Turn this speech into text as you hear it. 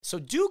So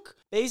Duke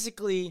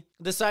basically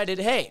decided,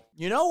 hey,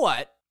 you know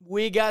what?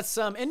 We got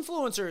some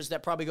influencers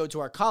that probably go to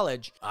our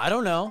college. I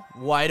don't know.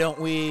 Why don't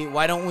we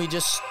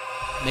just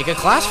make a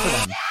class for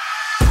them?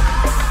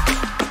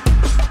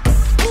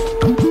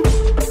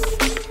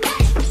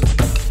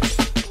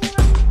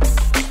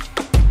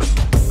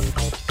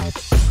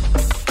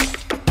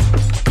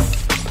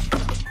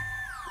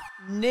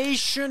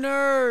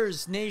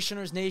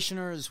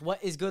 Nationers,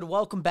 what is good?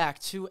 Welcome back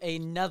to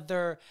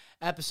another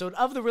episode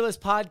of the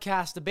Realist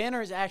Podcast. The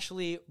banner is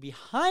actually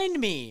behind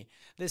me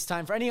this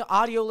time. For any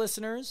audio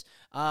listeners,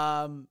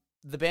 the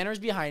banner is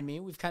behind me.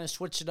 We've kind of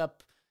switched it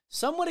up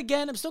somewhat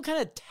again. I'm still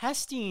kind of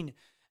testing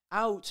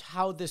out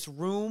how this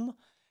room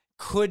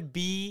could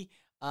be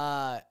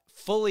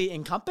fully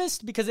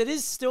encompassed, because it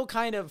is still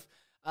kind of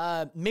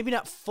maybe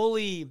not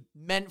fully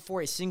meant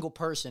for a single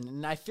person.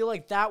 And I feel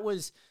like that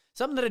was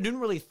something that I didn't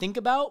really think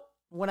about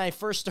when I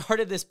first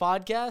started this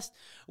podcast.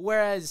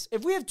 Whereas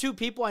if we have two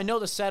people, I know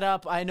the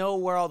setup, I know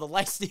where all the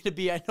lights need to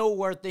be, I know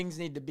where things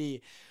need to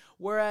be.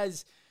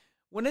 Whereas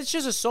when it's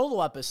just a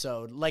solo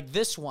episode, like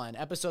this one,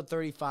 episode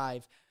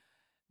 35,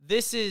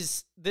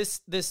 this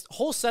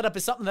whole setup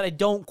is something that I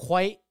don't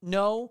quite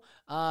know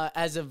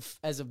as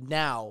of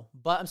now,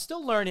 but I'm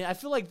still learning. I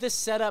feel like this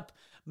setup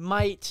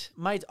might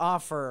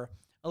offer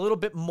a little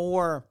bit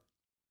more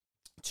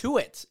to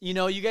it. You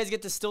know, you guys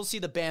get to still see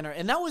the banner.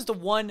 And that was the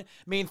one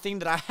main thing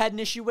that I had an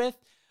issue with.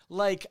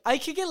 Like, I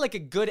could get like a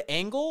good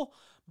angle,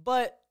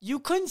 but you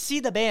couldn't see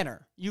the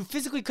banner. You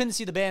physically couldn't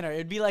see the banner.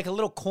 It'd be like a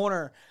little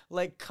corner,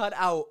 like cut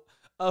out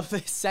of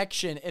this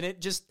section. And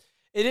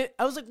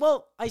I was like,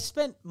 well, I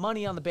spent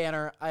money on the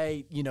banner.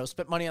 I,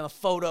 spent money on the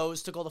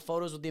photos, took all the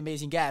photos with the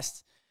amazing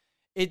guests.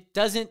 It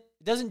doesn't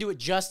do it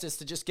justice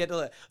to just get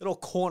a little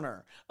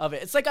corner of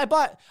it. It's like I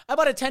bought a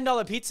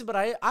 $10 pizza, but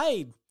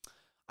I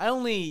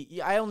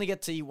only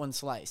get to eat one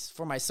slice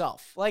for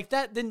myself. Like,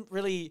 that didn't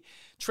really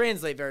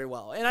translate very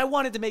well. And I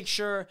wanted to make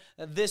sure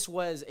that this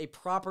was a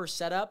proper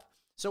setup.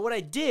 So what I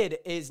did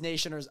is,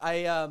 Nationers,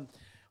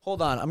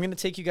 hold on. I'm going to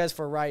take you guys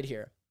for a ride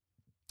here.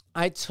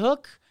 I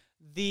took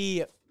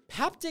the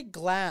Peptic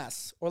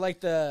glass, or like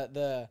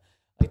the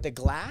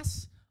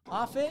glass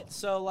off it.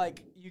 So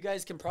like you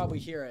guys can probably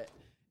hear it.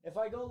 If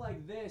I go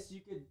like this,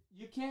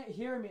 you can't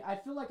hear me. I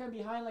feel like I'm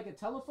behind like a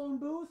telephone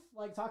booth,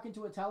 like talking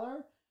to a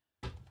teller.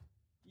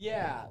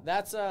 Yeah,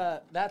 that's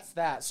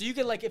that. So you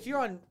can, like, if you're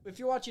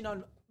watching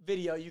on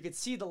video, you could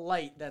see the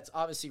light that's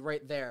obviously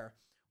right there.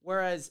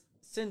 Whereas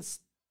since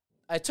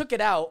I took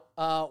it out,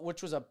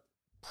 which was a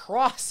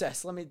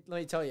process, let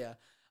me tell you,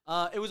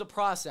 it was a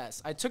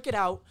process. I took it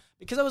out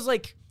because I was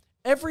like,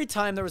 every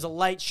time there was a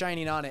light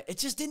shining on it, it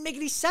just didn't make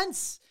any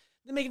sense.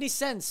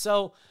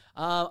 So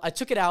I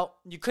took it out.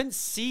 You couldn't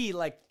see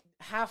like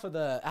half of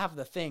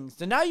the things.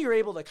 So now you're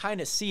able to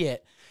kind of see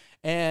it.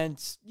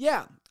 And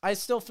yeah, I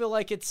still feel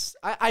like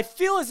I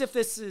feel as if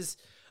this is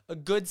a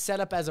good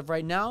setup as of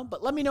right now,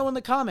 but let me know in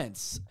the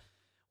comments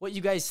what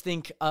you guys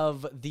think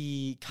of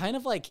the kind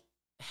of like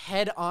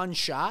head-on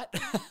shot.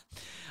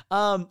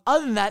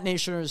 Other than that,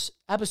 Nationers,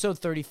 episode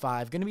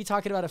 35, going to be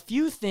talking about a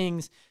few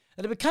things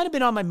that have kind of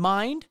been on my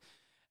mind,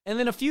 and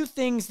then a few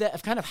things that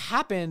have kind of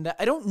happened that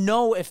I don't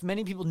know if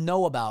many people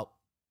know about,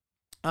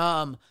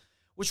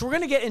 which we're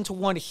going to get into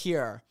one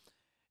here.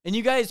 And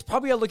you guys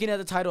probably are looking at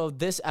the title of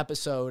this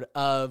episode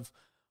of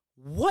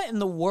what in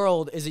the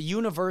world is a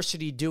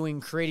university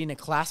doing creating a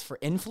class for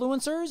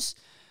influencers?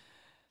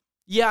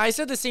 Yeah, I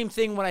said the same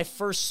thing when I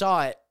first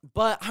saw it,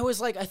 but I was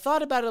like, I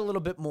thought about it a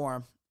little bit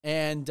more,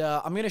 and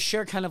I'm going to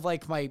share kind of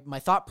like my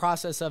thought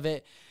process of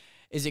it.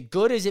 Is it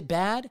good? Is it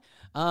bad?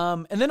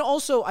 And then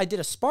also I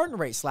did a Spartan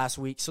race last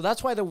week, so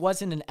that's why there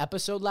wasn't an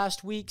episode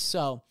last week.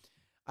 So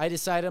I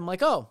decided, I'm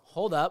like, oh,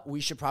 hold up. We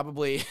should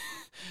probably,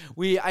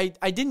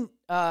 I didn't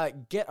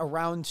get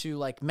around to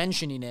like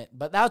mentioning it,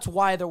 but that's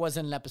why there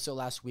wasn't an episode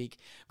last week.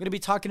 I'm going to be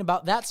talking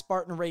about that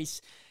Spartan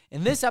race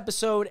in this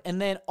episode. And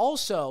then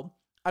also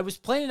I was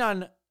planning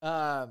on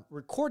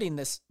recording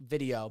this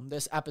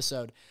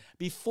episode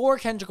before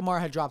Kendrick Lamar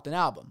had dropped an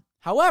album.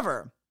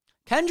 However,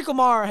 Kendrick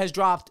Lamar has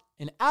dropped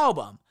an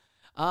album.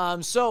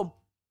 So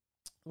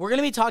we're going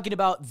to be talking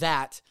about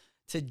that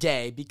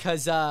today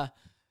because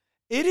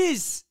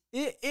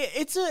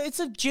it's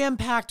a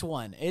jam-packed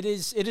one. It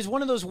is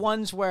one of those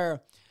ones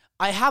where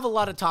I have a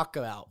lot to talk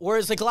about.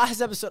 Whereas like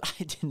last episode,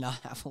 I did not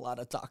have a lot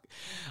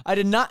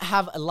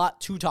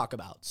to talk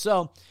about.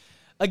 So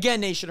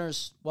again,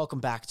 Nationers, welcome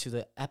back to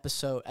the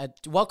episode.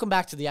 Welcome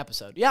back to the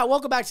episode. Yeah,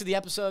 welcome back to the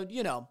episode.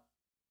 You know,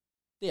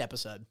 the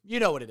episode. You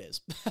know what it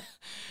is.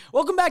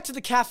 Welcome back to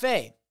the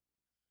cafe.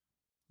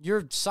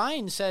 Your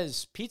sign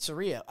says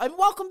pizzeria.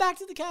 Welcome back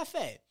to the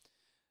cafe.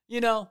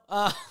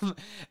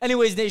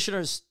 Anyways,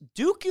 Nationers,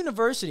 Duke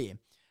University.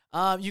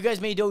 You guys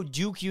may know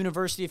Duke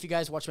University if you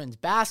guys watch men's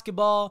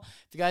basketball.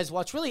 If you guys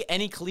watch really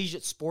any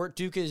collegiate sport,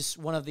 Duke is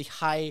one of the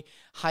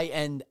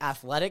high-end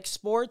athletic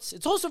sports.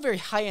 It's also very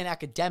high-end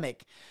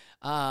academic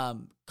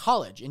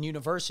college and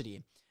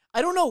university.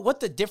 I don't know what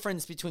the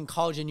difference between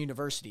college and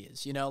university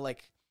is.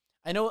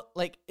 I know,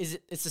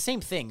 it's the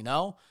same thing,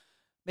 no?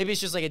 maybe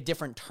it's just like a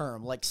different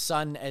term, like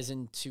son as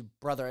into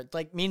brother. It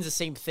like means the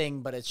same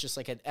thing, but it's just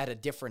like at a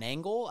different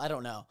angle. I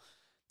don't know.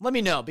 Let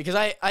me know, because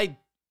I'm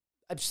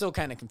still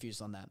kind of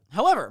confused on that.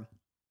 However,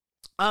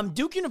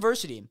 Duke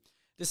University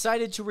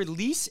decided to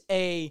release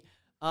a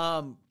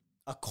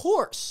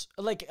course,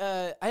 like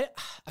a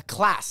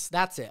class.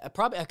 That's it. I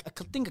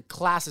think a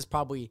class is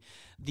probably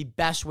the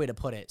best way to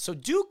put it. So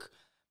Duke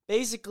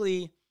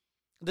basically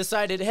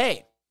decided,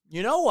 hey,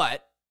 you know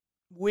what?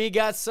 We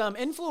got some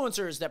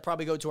influencers that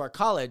probably go to our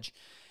college,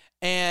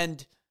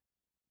 and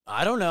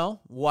I don't know,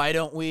 why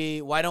don't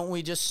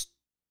we just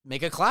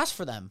make a class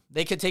for them?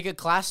 They could take a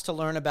class to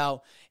learn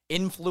about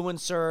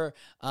influencer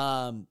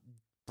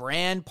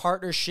brand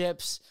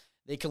partnerships.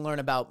 They can learn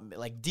about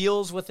like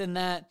deals within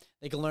that.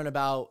 They can learn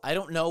about, I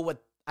don't know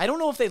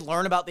if they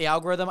learn about the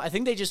algorithm. I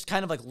think they just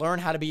kind of like learn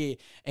how to be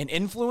an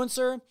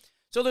influencer.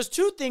 So there's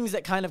two things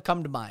that kind of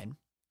come to mind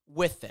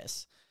with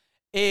this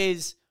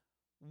is,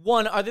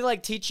 one, are they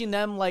like teaching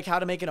them like how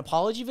to make an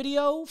apology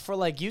video for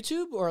like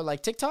YouTube or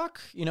like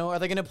TikTok? You know, are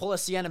they going to pull a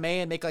Sienna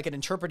May and make like an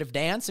interpretive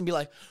dance and be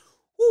like,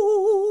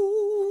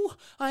 ooh,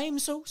 I'm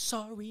so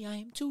sorry,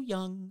 I'm too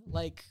young.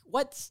 Like,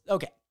 what's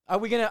okay?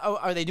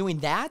 Are they doing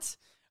that?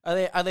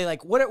 Are they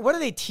like, what are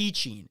they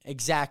teaching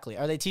exactly?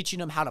 Are they teaching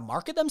them how to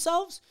market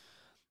themselves?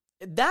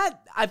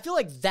 That, I feel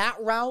like that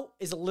route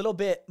is a little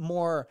bit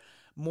more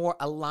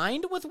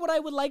aligned with what I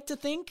would like to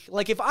think.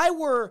 Like if I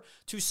were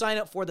to sign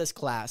up for this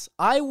class,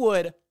 I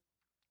would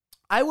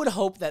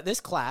hope that this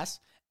class,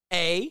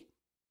 A,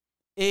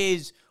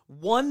 is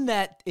one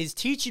that is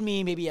teaching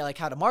me maybe like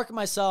how to market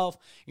myself.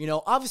 You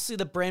know, obviously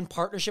the brand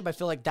partnership, I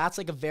feel like that's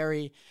like a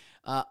very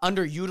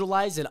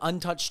underutilized and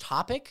untouched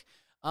topic.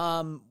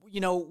 You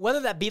know,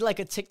 whether that be like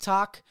a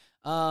TikTok,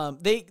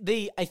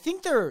 I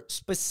think they're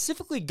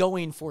specifically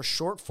going for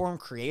short form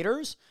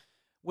creators,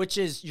 which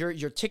is your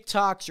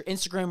TikToks, your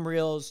Instagram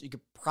Reels. You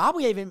could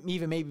probably even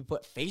maybe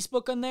put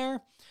Facebook on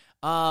there.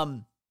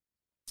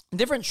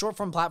 Different short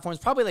form platforms,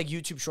 probably like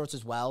YouTube Shorts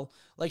as well.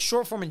 Like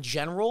short form in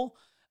general.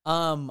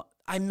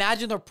 I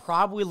imagine they're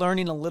probably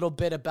learning a little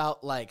bit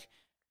about like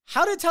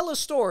how to tell a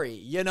story,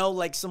 you know,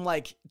 like some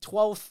like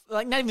 12th,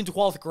 like not even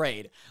 12th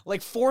grade,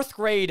 like 4th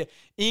grade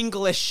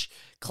English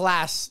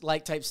class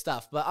like type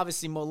stuff, but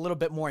obviously a little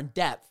bit more in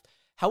depth.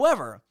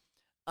 However,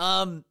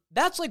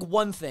 that's like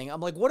one thing.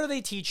 I'm like, what are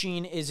they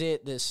teaching? Is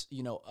it this,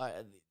 you know, are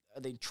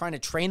they trying to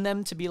train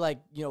them to be like,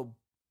 you know,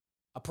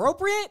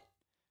 appropriate?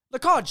 They're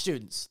college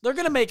students. They're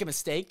going to make a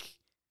mistake,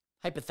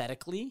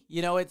 hypothetically.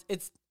 You know,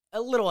 it's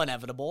a little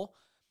inevitable.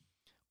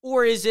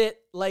 Or is it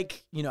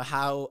like, you know,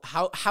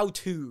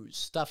 how-tos,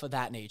 stuff of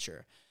that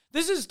nature?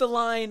 This is the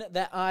line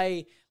that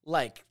I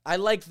like. I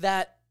like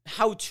that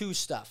how-to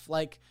stuff.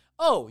 Like,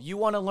 oh, you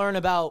want to learn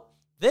about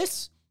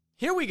this?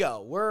 Here we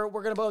go. We're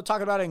going to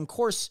talk about it in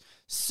course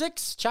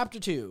 6, chapter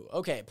 2.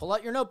 Okay, pull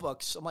out your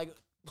notebooks. I'm like,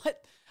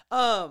 what?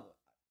 My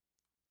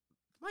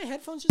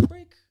headphones just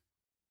break?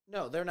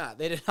 No, they're not.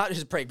 They did not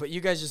just break, but you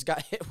guys just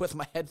got hit with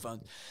my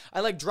headphones. I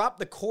like dropped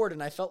the cord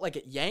and I felt like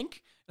it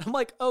yank. And I'm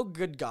like, oh,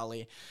 good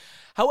golly.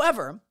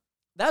 However,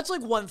 that's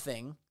like one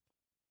thing.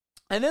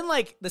 And then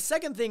like the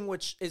second thing,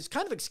 which is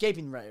kind of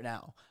escaping right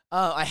now.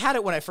 I had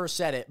it when I first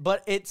said it,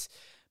 but it's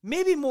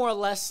maybe more or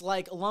less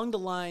like along the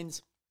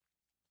lines,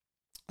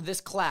 this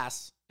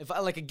class,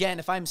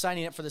 if I'm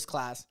signing up for this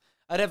class,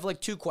 I'd have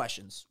like 2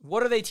 questions.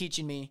 What are they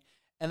teaching me?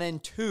 And then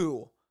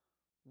 2,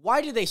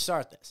 why did they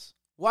start this?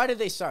 Why did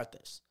they start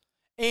this?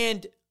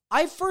 And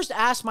I first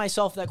asked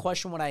myself that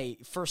question when I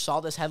first saw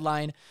this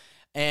headline.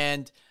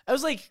 And I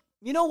was like,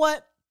 you know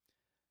what?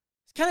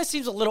 It kind of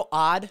seems a little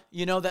odd,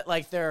 you know, that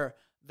like they're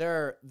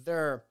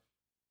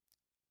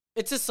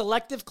it's a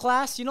selective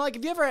class. You know, like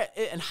if you ever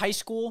in high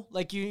school,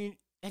 like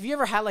have you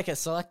ever had like a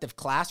selective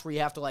class where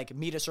you have to like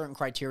meet a certain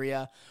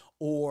criteria,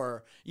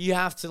 or you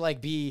have to like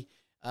be,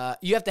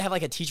 you have to have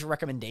like a teacher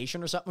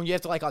recommendation or something. You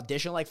have to like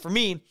audition. Like for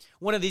me,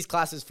 one of these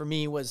classes for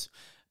me was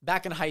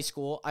back in high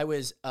school. I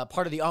was a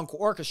part of the Encore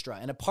Orchestra,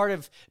 and a part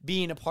of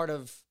being a part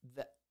of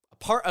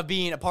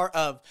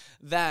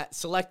that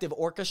selective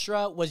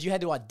orchestra was you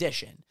had to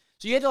audition.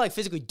 So you had to like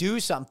physically do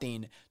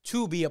something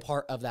to be a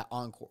part of that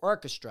Encore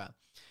Orchestra.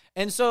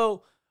 And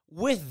so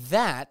with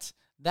that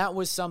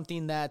was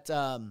something that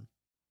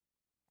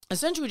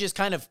essentially just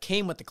kind of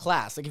came with the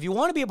class. Like if you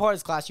want to be a part of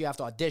this class, you have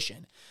to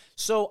audition.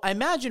 So I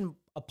imagine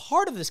a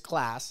part of this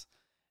class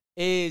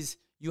is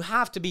you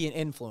have to be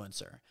an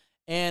influencer.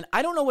 And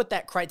I don't know what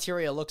that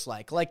criteria looks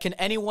like. Like, can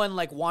anyone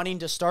like wanting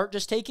to start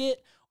just take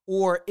it?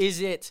 Or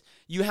is it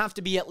you have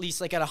to be at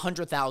least like at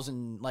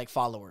 100,000 like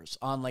followers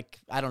on like,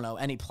 I don't know,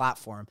 any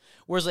platform?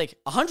 Whereas like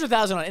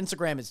 100,000 on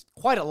Instagram is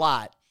quite a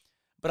lot,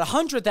 but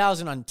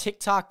 100,000 on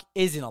TikTok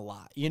isn't a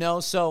lot, you know?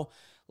 So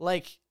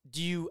like,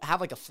 do you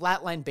have like a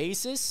flatline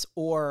basis,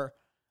 or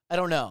I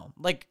don't know,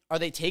 like, are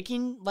they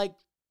taking like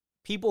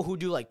people who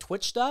do like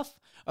Twitch stuff?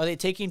 Are they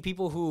taking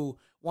people who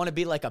want to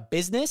be like a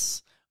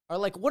business? Or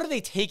like, what are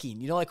they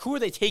taking? You know, like who are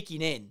they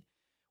taking in?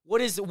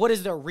 What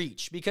is their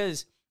reach?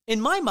 Because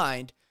in my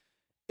mind,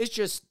 it's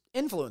just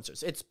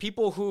influencers. It's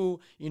people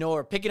who, you know,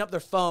 are picking up their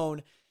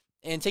phone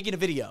and taking a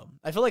video.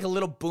 I feel like a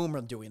little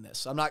boomer doing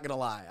this. I'm not going to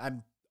lie.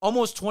 I'm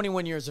almost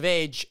 21 years of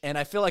age, and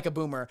I feel like a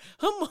boomer.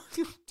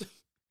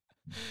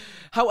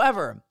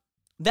 However,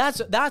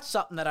 that's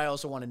something that I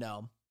also want to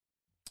know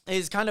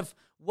is kind of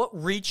what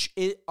reach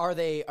are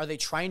they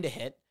trying to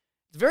hit?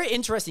 It's a very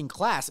interesting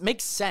class. It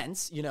makes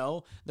sense, you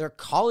know. They're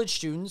college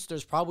students.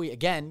 There's probably,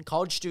 again,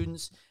 college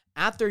students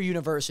at their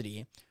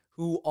university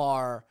who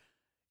are,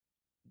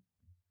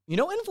 you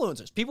know,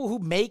 influencers, people who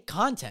make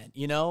content,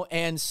 you know.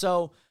 And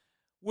so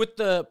with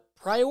the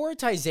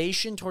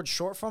prioritization towards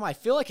short form, I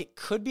feel like it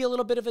could be a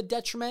little bit of a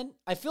detriment.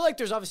 I feel like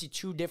there's obviously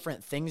two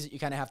different things that you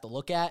kind of have to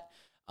look at.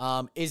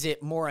 Is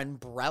it more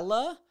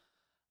umbrella,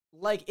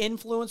 like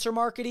influencer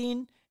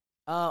marketing?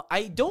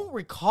 I don't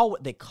recall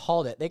what they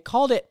called it.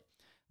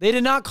 They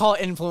did not call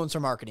it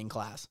influencer marketing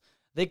class.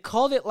 They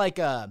called it like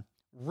a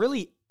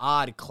really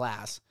odd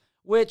class,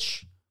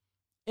 which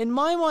in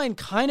my mind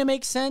kind of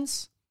makes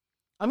sense.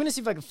 I'm going to see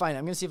if I can find it.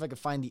 I'm going to see if I can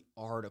find the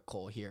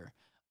article here.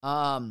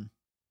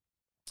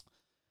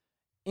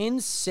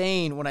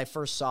 Insane when I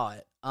first saw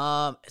it.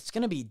 It's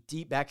going to be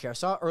deep back here. I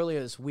saw it earlier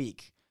this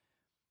week.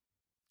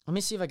 Let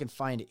me see if I can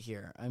find it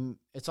here. I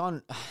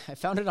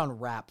found it on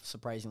Wrap,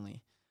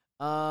 surprisingly.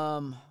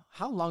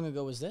 How long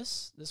ago was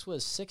this? This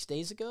was 6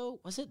 days ago.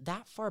 Was it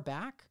that far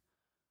back?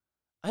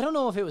 I don't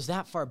know if it was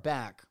that far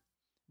back.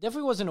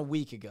 Definitely wasn't a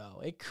week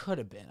ago. It could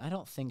have been. I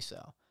don't think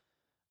so.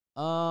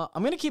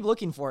 I'm going to keep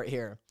looking for it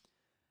here.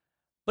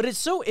 But it's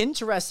so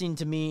interesting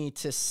to me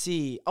to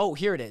see. Oh,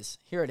 here it is.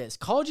 Here it is.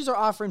 Colleges are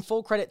offering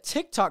full credit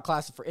TikTok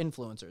classes for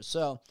influencers.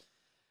 So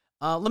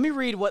let me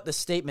read what the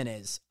statement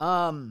is.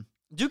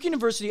 Duke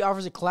University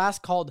offers a class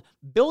called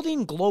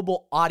Building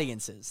Global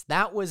Audiences.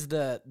 That was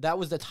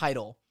the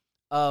title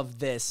of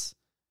this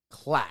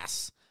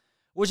class,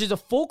 which is a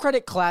full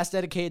credit class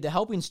dedicated to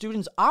helping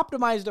students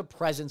optimize their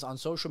presence on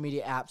social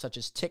media apps such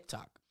as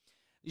TikTok.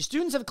 The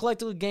students have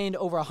collectively gained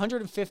over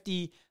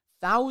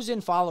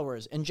 150,000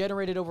 followers and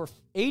generated over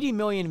 80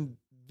 million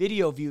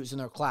video views in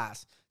their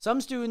class.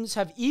 Some students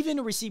have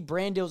even received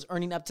brand deals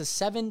earning up to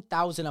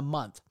 $7,000 a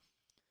month.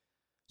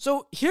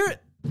 So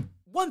here,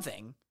 one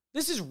thing,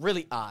 this is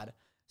really odd.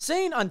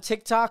 Saying on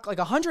TikTok, like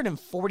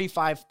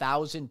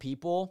 145,000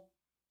 people,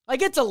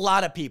 like it's a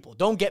lot of people.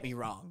 Don't get me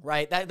wrong,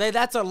 right?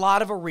 That's a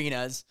lot of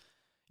arenas,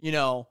 you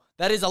know,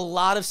 that is a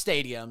lot of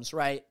stadiums,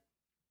 right?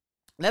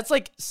 That's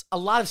like a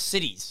lot of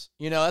cities,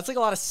 you know, that's like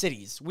a lot of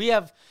cities. We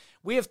have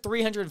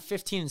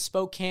 315 in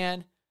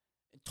Spokane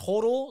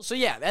total. So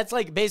yeah, that's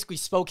like basically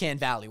Spokane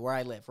Valley where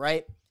I live,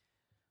 right?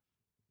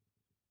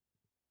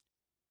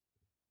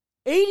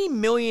 80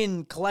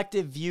 million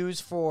collective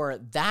views for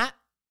that.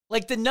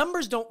 Like the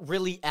numbers don't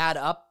really add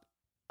up.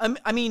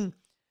 I mean,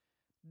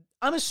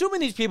 I'm assuming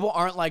these people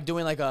aren't like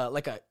doing like a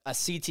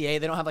CTA.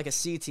 They don't have like a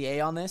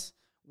CTA on this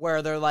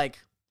where they're like,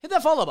 hit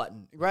that follow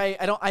button, right?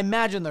 I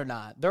imagine they're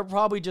not. They're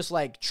probably just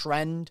like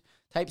trend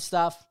type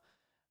stuff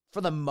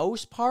for the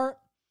most part.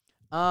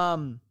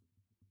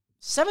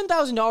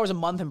 $7,000 a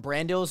month in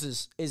brand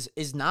deals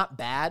is not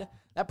bad.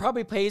 That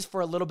probably pays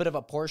for a little bit of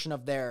a portion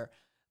of their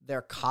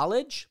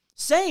college.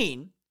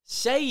 Saying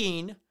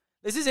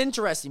this is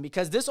interesting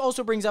because this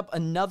also brings up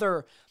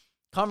another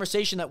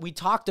conversation that we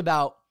talked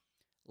about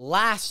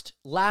last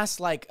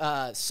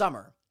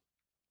summer,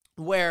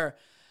 where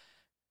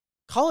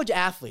college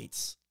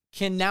athletes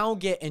can now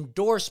get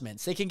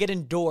endorsements. They can get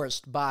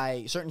endorsed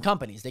by certain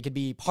companies. They could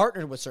be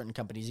partnered with certain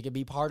companies. They could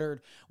be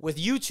partnered with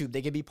YouTube.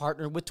 They could be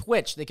partnered with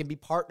Twitch. They can be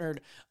partnered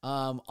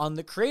on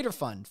the Creator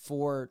Fund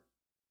for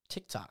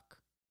TikTok,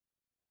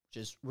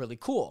 which is really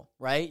cool,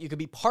 right? You could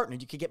be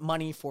partnered. You could get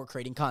money for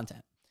creating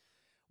content.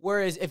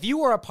 Whereas if you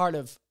were a part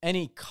of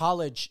any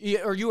college,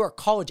 or you were a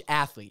college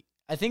athlete,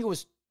 I think it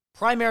was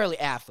primarily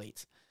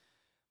athletes,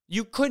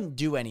 you couldn't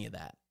do any of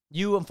that.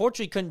 You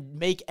unfortunately couldn't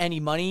make any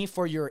money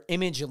for your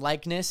image and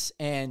likeness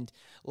and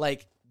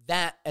like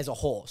that as a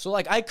whole. So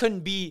like I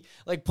couldn't be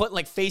like putting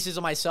like faces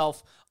of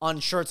myself on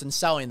shirts and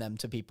selling them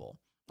to people.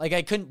 Like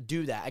I couldn't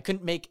do that. I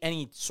couldn't make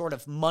any sort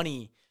of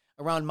money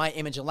around my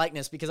image and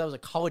likeness because I was a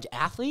college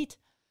athlete.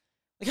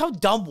 Like how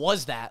dumb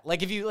was that?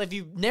 Like if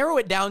you narrow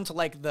it down to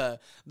like the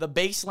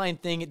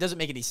baseline thing, it doesn't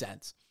make any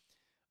sense.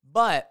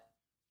 But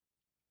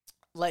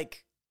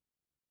like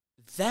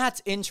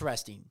that's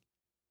interesting.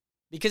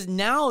 Because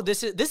now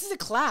this is a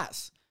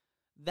class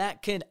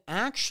that can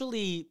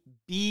actually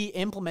be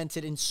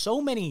implemented in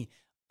so many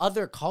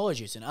other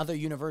colleges and other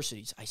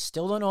universities. I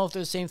still don't know if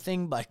they're the same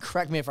thing, but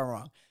correct me if I'm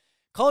wrong.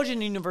 College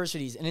and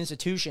universities and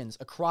institutions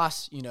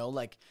across, you know,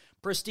 like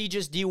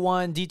prestigious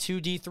D1,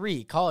 D2,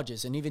 D3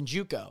 colleges and even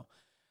JUCO.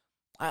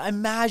 I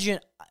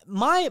imagine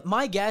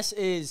my guess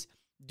is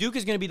Duke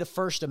is going to be the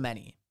first of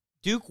many.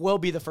 Duke will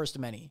be the first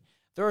of many.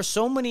 There are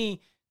so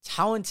many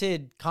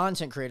talented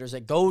content creators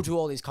that go to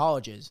all these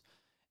colleges.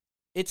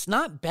 It's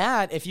not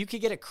bad if you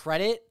could get a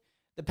credit,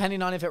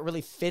 depending on if it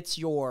really fits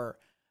your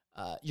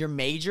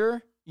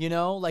major, you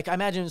know? Like, I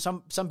imagine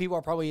some people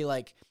are probably,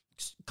 like,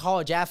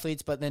 college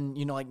athletes, but then,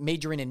 you know, like,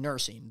 majoring in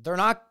nursing. They're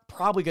not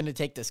probably going to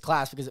take this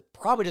class because it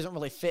probably doesn't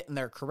really fit in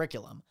their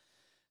curriculum.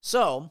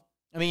 So,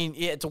 I mean,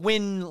 it's a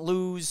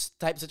win-lose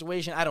type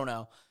situation. I don't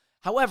know.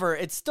 However,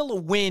 it's still a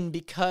win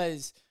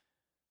because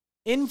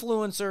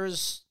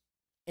influencers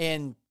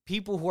and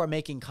people who are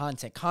making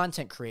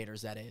content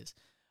creators, that is,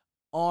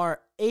 are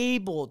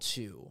able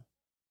to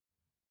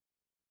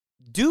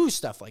do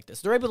stuff like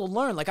this. They're able to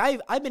learn. Like,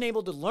 I've been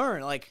able to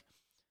learn. Like,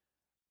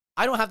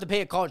 I don't have to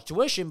pay a college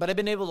tuition, but I've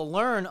been able to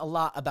learn a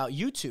lot about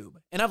YouTube.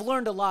 And I've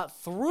learned a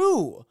lot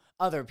through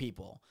other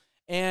people.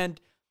 And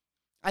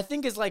I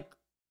think it's like,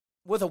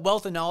 with a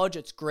wealth of knowledge,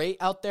 it's great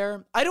out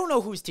there. I don't know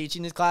who's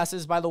teaching these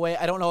classes, by the way.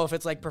 I don't know if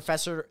it's like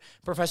Professor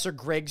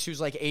Griggs, who's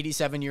like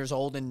 87 years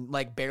old and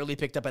like barely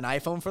picked up an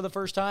iPhone for the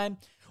first time,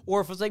 or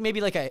if it's like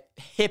maybe like a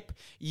hip,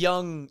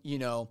 young,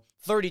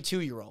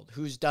 32-year-old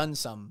who's done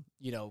some,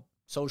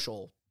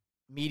 social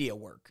media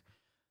work.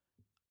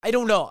 I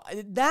don't know.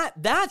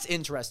 That's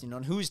interesting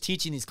on who's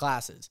teaching these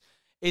classes.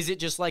 Is it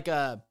just like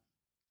a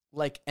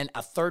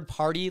third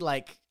party?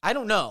 Like, I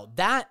don't know.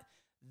 That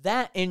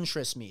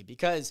interests me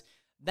because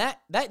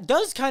that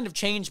does kind of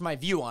change my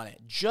view on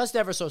it, just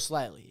ever so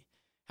slightly.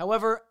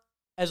 However,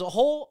 as a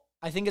whole,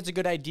 I think it's a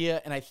good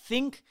idea, and I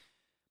think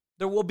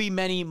there will be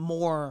many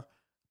more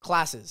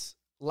classes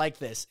like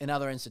this in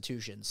other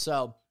institutions.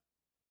 So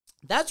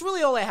that's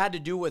really all I had to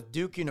do with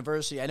Duke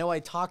University. I know I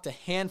talked a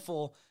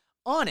handful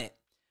on it,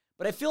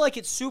 but I feel like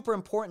it's super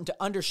important to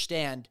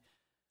understand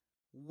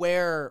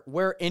where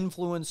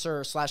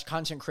influencer /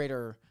 content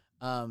creator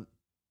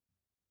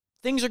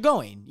things are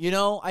going.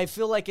 I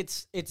feel like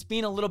it's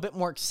being a little bit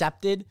more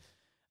accepted.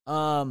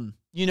 I've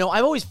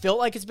always felt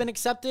like it's been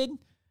accepted,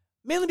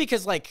 mainly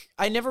because like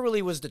I never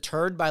really was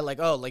deterred by like,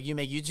 oh, like you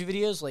make YouTube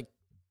videos? Like,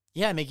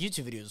 yeah, I make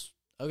YouTube videos.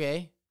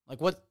 Okay.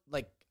 Like what?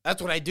 Like that's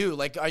what I do.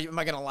 Like, am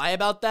I going to lie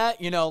about that?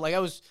 Like I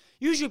was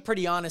usually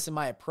pretty honest in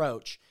my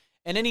approach,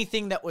 and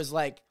anything that was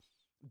like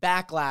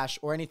backlash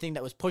or anything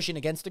that was pushing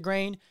against the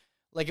grain,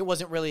 like it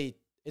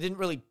didn't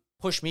really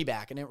push me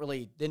back, and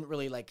it didn't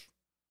really like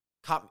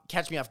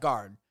catch me off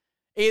guard.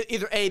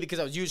 Either A, because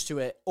I was used to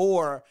it,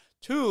 or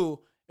two,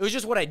 it was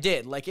just what I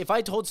did. Like if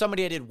I told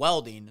somebody I did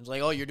welding, it's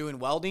like, oh, you're doing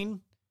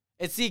welding?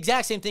 It's the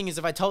exact same thing as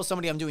if I tell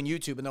somebody I'm doing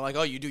YouTube and they're like,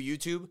 oh, you do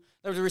YouTube?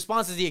 The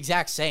response is the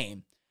exact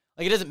same.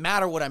 Like it doesn't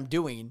matter what I'm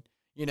doing,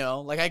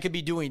 like I could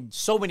be doing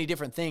so many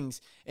different things.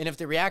 And if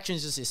the reaction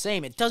is just the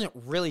same, it doesn't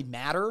really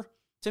matter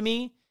to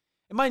me.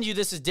 And mind you,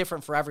 this is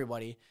different for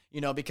everybody,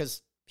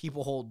 because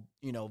people hold,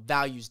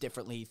 values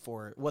differently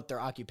for what their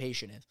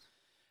occupation is.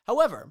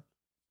 However,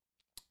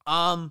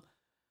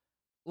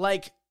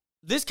 like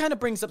this kind of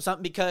brings up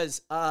something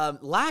because,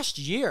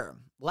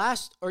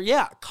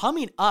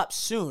 coming up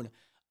soon,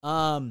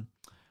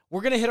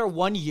 we're going to hit our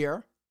 1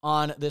 year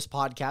on this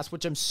podcast,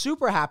 which I'm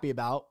super happy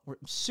about. We're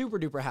super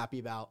duper happy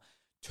about.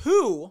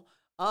 Two,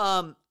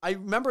 I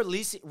remember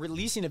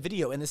releasing a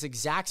video in this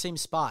exact same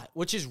spot,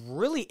 which is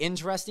really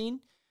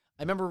interesting.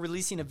 I remember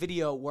releasing a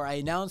video where I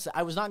announced that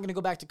I was not going to go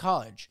back to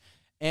college.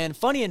 And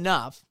funny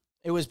enough,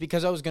 it was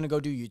because I was going to go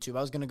do YouTube.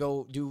 I was going to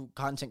go do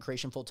content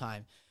creation full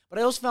time. But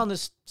I also found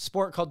this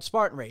sport called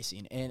Spartan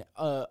racing and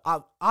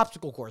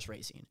obstacle course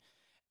racing.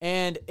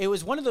 And it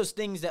was one of those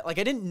things that like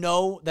I didn't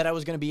know that I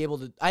was going to be able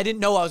to. I didn't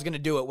know I was going to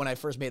do it when I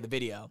first made the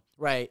video.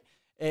 Right?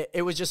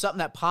 It was just something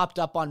that popped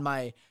up on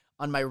my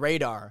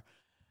radar.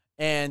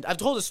 And I've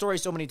told the story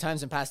so many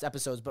times in past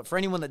episodes, but for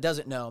anyone that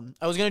doesn't know,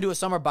 I was going to do a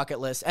summer bucket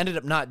list. Ended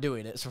up not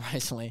doing it,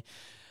 surprisingly.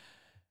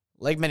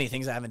 Like many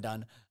things I haven't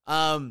done.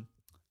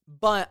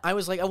 But I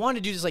was like, I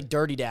wanted to do this like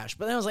Dirty Dash,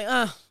 but then I was like,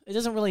 it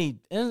doesn't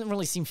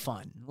really seem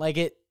fun. Like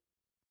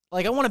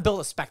I want to build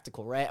a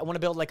spectacle, right? I want to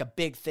build like a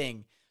big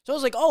thing. So I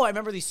was like, oh, I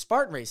remember these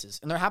Spartan races,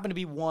 and there happened to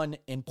be one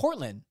in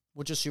Portland,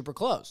 which is super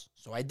close.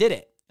 So I did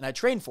it, and I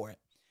trained for it.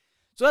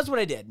 So that's what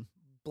I did.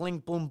 Bling,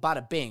 boom,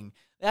 bada, bing.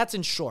 That's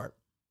in short.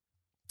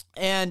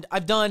 And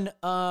I've done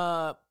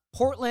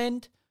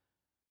Portland.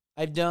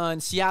 I've done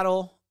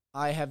Seattle.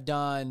 I have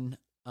done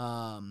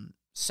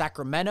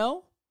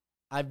Sacramento.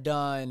 I've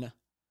done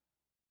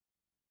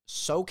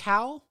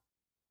SoCal,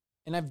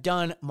 and I've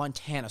done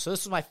Montana. So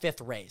this was my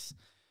fifth race.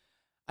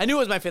 I knew it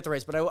was my fifth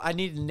race, but I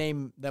needed to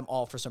name them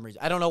all for some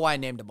reason. I don't know why I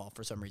named them all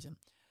for some reason.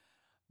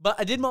 But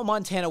I did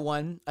Montana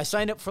one. I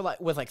signed up for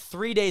with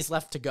 3 days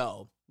left to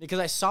go because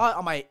I saw it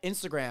on my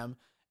Instagram,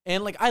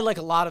 and like I like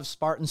a lot of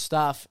Spartan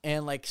stuff,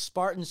 and like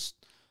Spartans,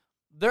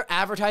 their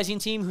advertising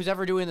team, who's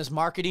ever doing this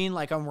marketing,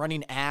 like I'm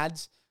running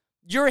ads,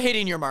 you're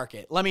hitting your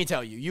market. Let me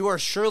tell you, you are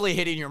surely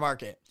hitting your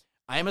market.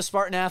 I am a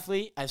Spartan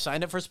athlete. I've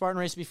signed up for a Spartan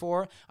race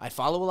before. I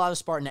follow a lot of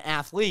Spartan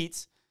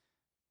athletes.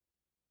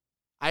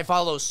 I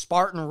follow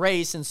Spartan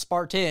race and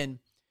Spartan.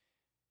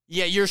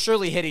 Yeah, you're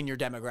surely hitting your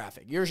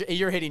demographic.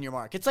 You're hitting your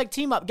mark. It's like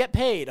team up, get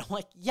paid. I'm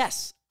like,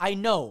 yes, I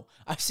know.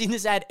 I've seen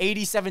this ad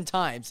 87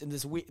 times in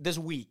this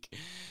week.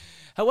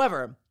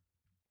 However,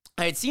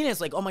 I had seen it.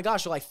 It's like, oh my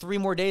gosh, like 3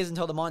 more days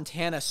until the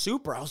Montana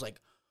Super. I was like,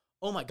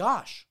 oh my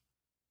gosh,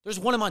 there's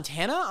one in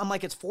Montana? I'm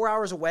like, it's 4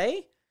 hours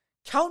away?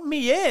 Count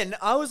me in.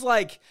 I was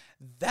like,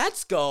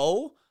 let's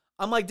go.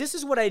 I'm like, this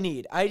is what I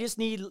need. I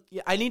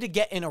need to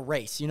get in a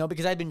race,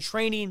 because I've been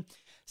training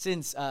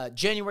since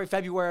January,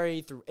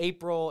 February through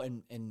April,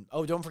 and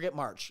oh, don't forget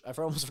March. I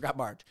almost forgot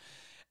March.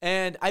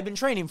 And I've been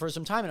training for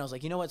some time, and I was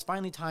like, you know what? It's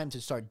finally time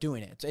to start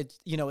doing it.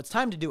 It's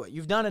time to do it.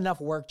 You've done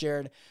enough work,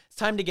 Jared. It's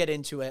time to get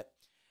into it.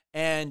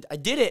 And I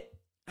did it.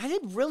 I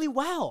did really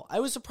well. I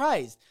was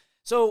surprised.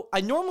 So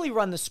I normally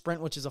run the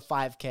sprint, which is a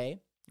 5K,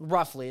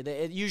 roughly.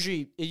 It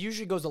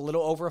usually goes a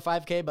little over a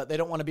 5K, but they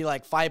don't want to be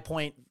like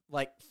 5K.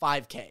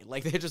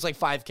 Like they're just like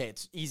 5K.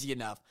 It's easy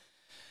enough.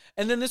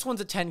 And then this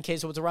one's a 10K,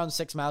 so it's around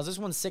 6 miles. This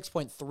one's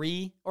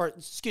 6.3, or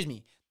excuse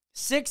me,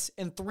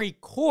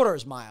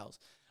 6.75 miles.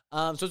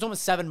 So it's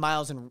almost 7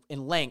 miles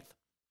in length.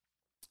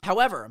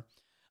 However,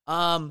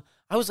 I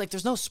was like,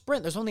 there's no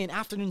sprint. There's only an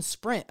afternoon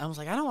sprint. I was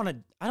like, I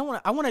want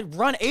to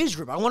run age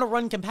group. I want to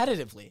run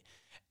competitively.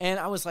 And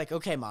I was like,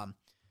 okay, Mom.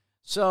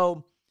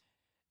 So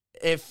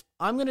if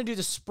I'm going to do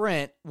the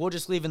sprint, we'll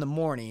just leave in the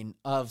morning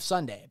of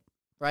Sunday,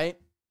 right?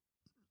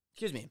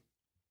 Excuse me.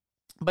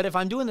 But if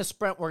I'm doing the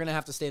sprint, we're going to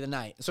have to stay the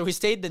night. So we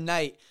stayed the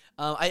night.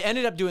 I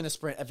ended up doing the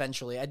sprint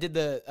eventually. I did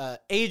the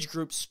age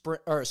group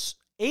sprint, or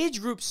age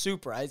group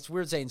super. It's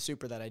weird saying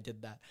super that I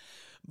did that.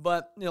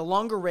 But,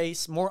 longer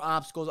race, more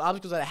obstacles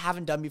that I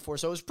haven't done before.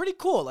 So it was pretty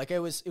cool. Like it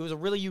was a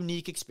really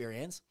unique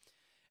experience.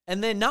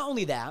 And then not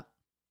only that,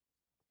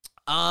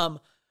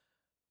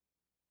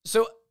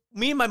 so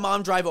me and my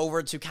mom drive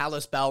over to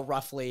Kalispell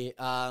roughly,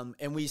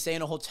 and we stay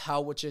in a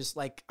hotel, which is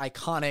like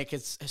iconic.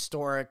 It's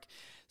historic.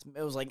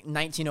 It was like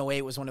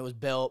 1908 was when it was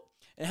built.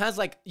 It has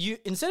like,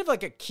 instead of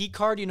like a key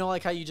card,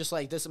 like how you just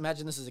like this,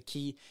 imagine this is a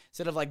key,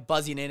 instead of like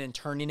buzzing in and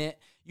turning it,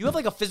 you have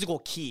like a physical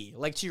key,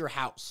 like to your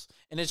house.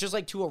 And it's just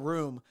like to a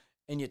room,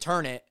 and you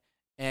turn it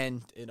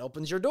and it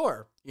opens your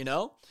door,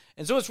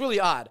 And so it's really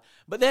odd.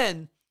 But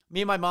then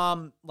me and my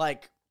mom,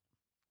 like,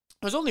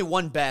 there's only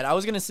one bed. I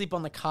was going to sleep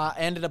on the cot.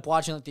 I ended up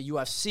watching like the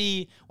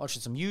UFC,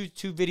 watching some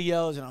YouTube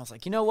videos. And I was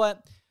like, you know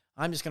what?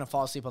 I'm just going to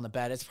fall asleep on the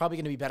bed. It's probably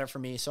going to be better for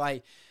me. So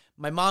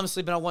my mom's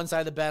sleeping on one side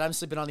of the bed. I'm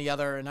sleeping on the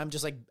other. And I'm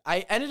just like,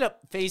 I ended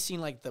up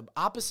facing like the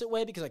opposite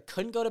way because I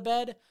couldn't go to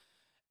bed.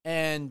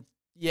 And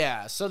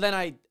yeah, so then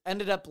I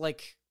ended up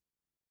like,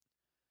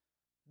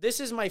 this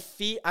is my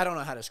feet. I don't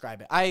know how to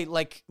describe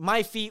it.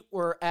 My feet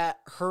were at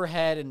her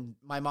head and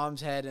my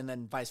mom's head, and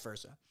then vice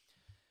versa.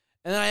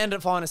 And then I ended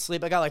up falling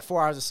asleep. I got like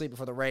 4 hours of sleep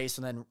before the race,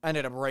 and then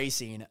ended up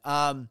racing.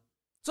 So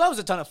that was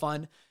a ton of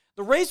fun.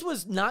 The race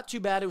was not too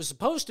bad. It was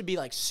supposed to be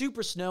like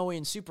super snowy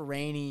and super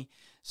rainy.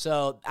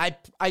 So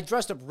I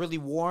dressed up really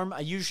warm. I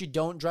usually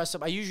don't dress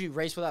up. I usually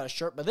race without a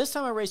shirt, but this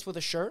time I raced with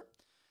a shirt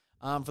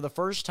for the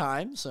first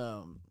time.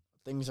 So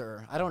things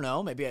are, I don't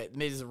know, maybe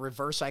it's a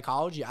reverse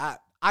psychology.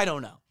 I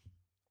don't know.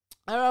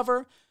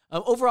 However,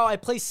 overall, I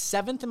placed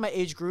 7th in my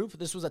age group.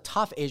 This was a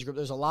tough age group.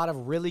 There's a lot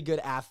of really good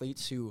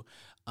athletes who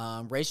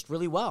raced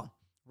really well.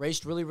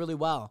 Raced really, really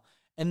well.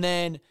 And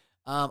then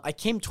I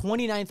came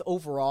 29th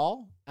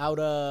overall out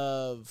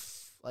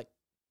of, like,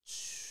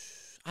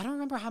 I don't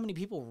remember how many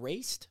people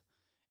raced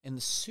in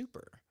the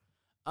super.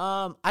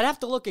 I'd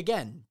have to look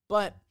again.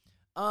 But,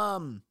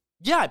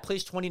 yeah, I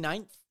placed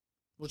 29th,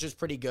 which is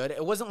pretty good.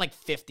 It wasn't like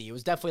 50. It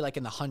was definitely like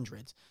in the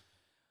hundreds.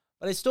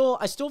 But I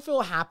still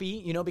feel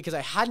happy, because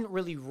I hadn't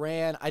really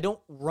ran. I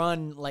don't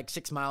run like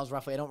 6 miles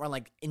roughly. I don't run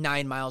like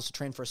 9 miles to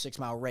train for a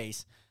 6-mile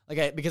race,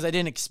 because I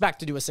didn't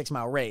expect to do a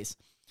 6-mile race.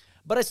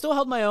 But I still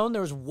held my own.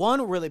 There was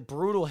one really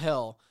brutal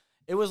hill.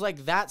 It was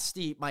like that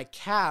steep. My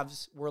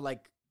calves were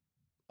like,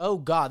 oh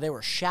God, they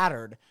were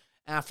shattered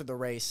after the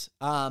race.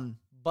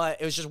 But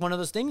it was just one of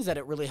those things that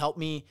it really helped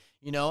me,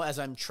 as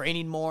I'm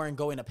training more and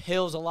going up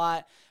hills a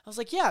lot. I was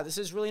like, yeah, this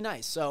is really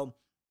nice. So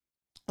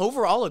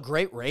overall, a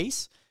great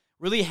race.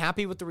 Really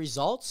happy with the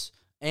results.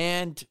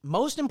 And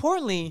most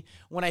importantly,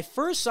 when I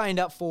first signed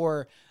up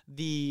for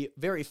the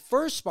very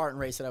first Spartan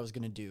race that I was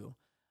going to do,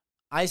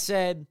 I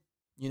said,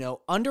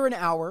 under an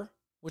hour,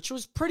 which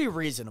was pretty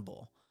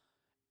reasonable.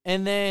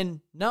 And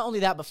then not only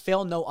that, but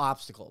fail no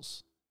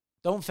obstacles.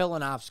 Don't fail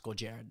an obstacle,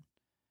 Jared.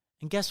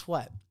 And guess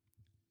what?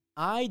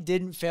 I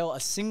didn't fail a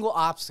single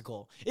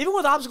obstacle, even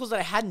with obstacles that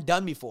I hadn't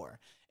done before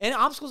and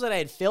obstacles that I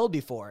had failed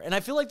before. And I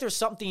feel like there's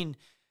something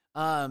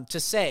to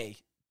say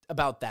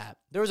about that.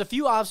 There was a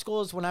few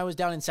obstacles when I was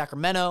down in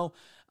Sacramento,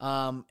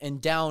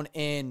 and down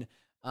in,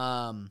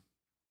 down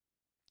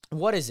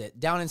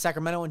in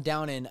Sacramento and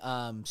down in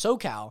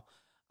SoCal,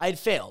 I had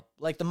failed.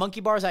 Like the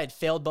monkey bars, I had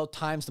failed both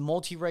times. The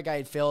multi-rig, I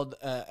had failed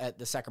at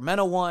the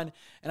Sacramento one,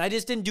 and I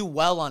just didn't do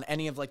well on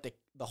any of like the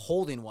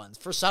holding ones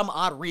for some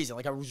odd reason.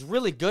 Like I was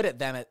really good at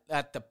them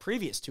at the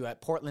previous two, at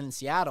Portland and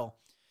Seattle.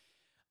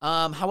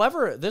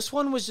 However, this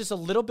one was just a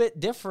little bit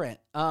different.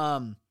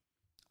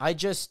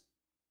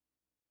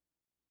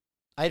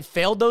 I had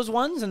failed those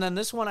ones, and then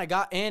this one I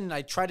got in, and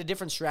I tried a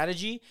different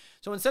strategy.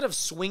 So instead of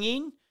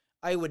swinging,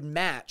 I would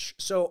match.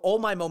 So all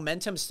my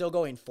momentum's still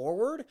going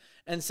forward,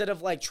 instead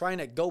of like trying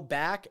to go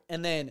back,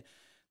 and then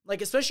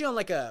like, especially on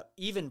like a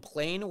even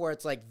plane where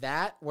it's like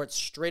that, where it's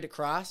straight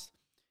across,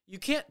 you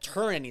can't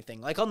turn anything.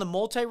 Like on the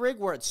multi-rig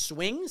where it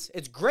swings,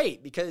 it's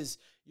great because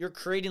you're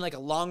creating like a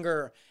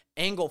longer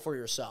angle for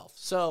yourself.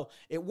 So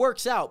it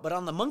works out, but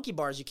on the monkey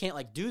bars, you can't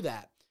like do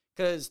that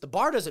because the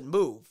bar doesn't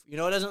move. You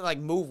know, it doesn't like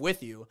move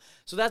with you.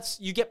 So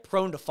you get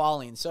prone to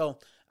falling. So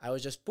I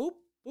was just boop,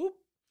 boop,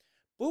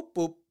 boop,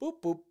 boop,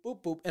 boop, boop,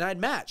 boop, boop, and I'd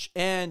match.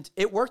 And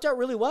it worked out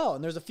really well.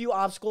 And there's a few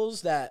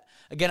obstacles that,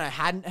 again, I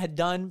hadn't had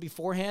done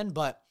beforehand,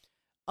 but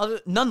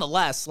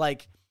nonetheless,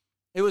 like,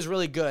 it was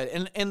really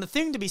good. And the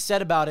thing to be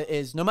said about it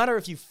is, no matter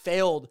if you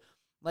failed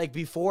like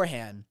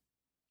beforehand,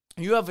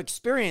 you have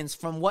experience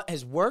from what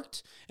has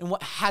worked and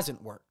what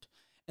hasn't worked.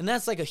 And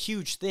that's like a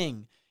huge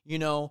thing, you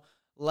know,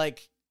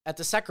 like at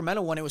the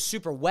Sacramento one, it was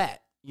super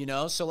wet, you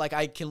know? So like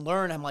I can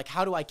learn, I'm like,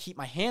 how do I keep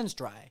my hands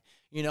dry?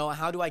 You know,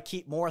 how do I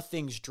keep more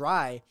things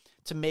dry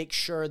to make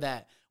sure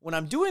that when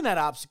I'm doing that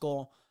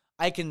obstacle,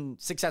 I can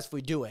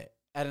successfully do it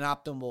at an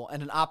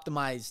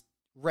optimized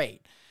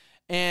rate.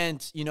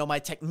 And, you know, my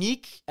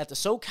technique at the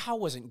SoCal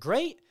wasn't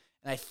great.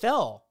 And I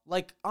fell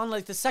like on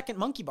like the second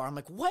monkey bar. I'm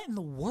like, what in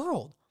the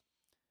world?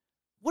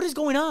 What is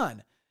going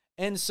on?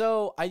 And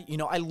so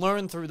I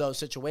learned through those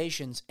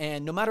situations.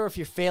 And no matter if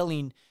you're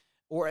failing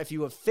or if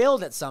you have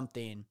failed at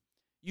something,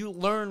 you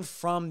learn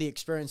from the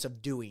experience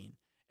of doing.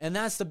 And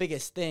that's the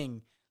biggest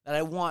thing that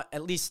I want,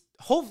 at least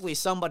hopefully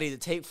somebody to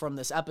take from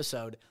this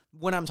episode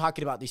when I'm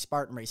talking about these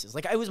Spartan races.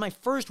 Like, it was my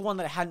first one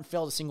that I hadn't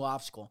failed a single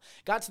obstacle.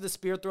 Got to the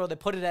spear throw. They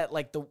put it at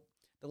like the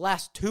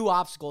last two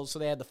obstacles. So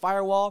they had the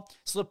firewall,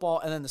 slip wall,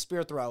 and then the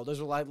spear throw. Those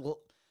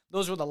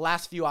were the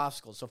last few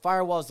obstacles. So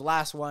firewall is the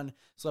last one,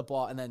 slip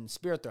wall, and then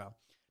spear throw.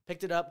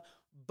 Picked it up,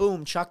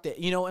 boom, chucked it.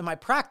 You know, in my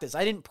practice,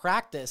 I didn't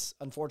practice,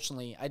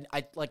 unfortunately.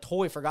 I like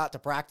totally forgot to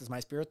practice my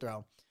spear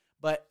throw,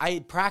 but I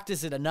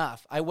practiced it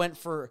enough. I went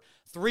for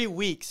 3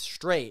 weeks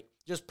straight,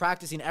 just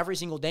practicing every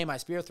single day my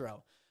spear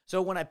throw.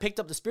 So when I picked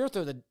up the spear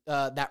throw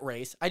that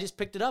race, I just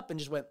picked it up and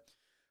just went,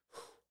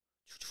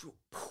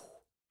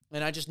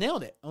 and I just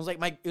nailed it. I was like,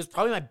 it was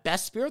probably my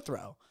best spear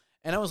throw.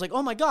 And I was like,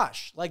 oh my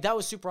gosh, like that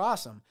was super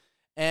awesome.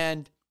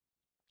 And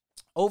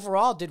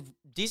overall did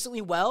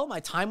decently well. My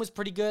time was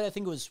pretty good. I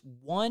think it was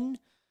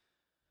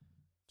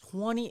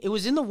 120. It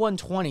was in the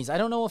 120s. I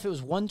don't know if it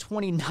was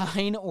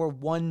 129 or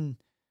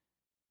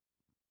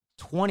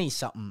 120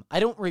 something. I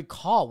don't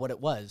recall what it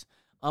was.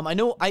 I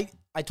know I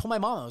told my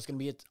mom I was going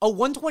to be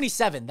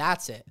 127.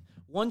 That's it.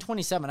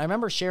 127. I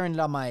remember sharing it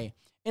on my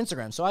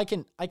Instagram, so I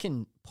can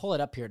pull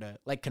it up here to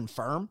like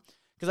confirm,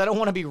 because I don't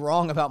want to be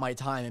wrong about my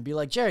time and be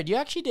like, Jared, you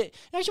actually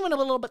went a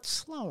little bit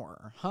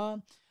slower, huh?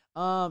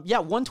 Yeah,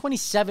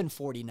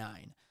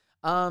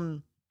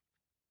 127.49.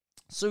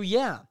 So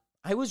yeah,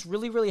 I was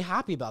really, really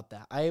happy about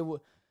that. I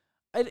was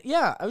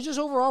just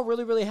overall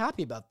really, really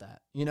happy about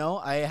that. You know,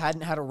 I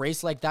hadn't had a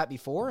race like that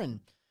before, and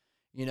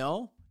you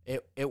know,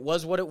 it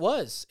was what it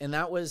was, and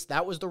that was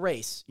the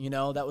race. You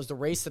know, that was the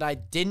race that I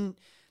didn't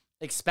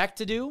expect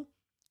to do.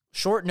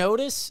 Short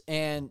notice,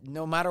 and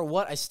no matter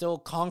what, I still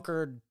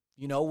conquered,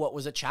 you know, what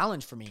was a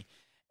challenge for me.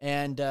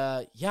 And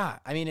yeah,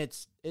 I mean,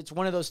 it's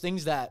one of those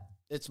things that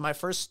it's my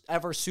first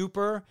ever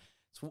super.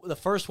 It's the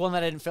first one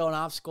that I didn't fail an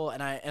obstacle,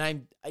 and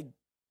I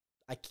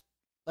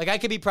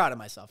could be proud of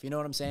myself. You know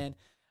what I'm saying?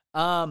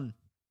 Other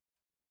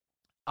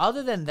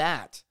than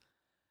that,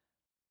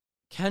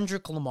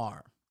 Kendrick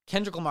Lamar.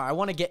 I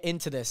want to get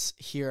into this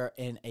here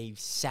in a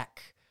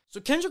sec. So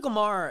Kendrick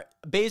Lamar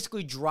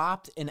basically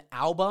dropped an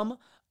album.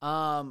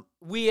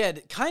 We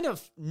had kind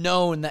of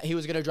known that he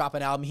was going to drop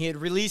an album. He had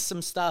released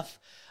some stuff,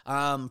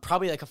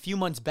 probably like a few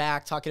months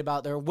back, talking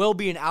about there will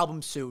be an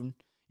album soon.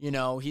 You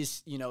know,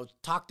 he's, you know,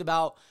 talked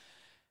about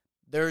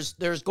there's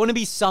going to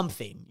be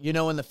something, you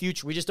know, in the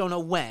future. We just don't know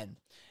when.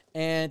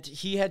 And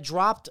he had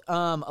dropped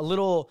a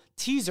little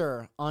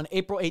teaser on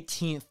April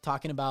 18th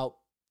talking about,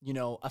 you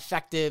know,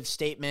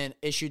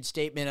 issued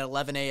statement at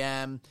 11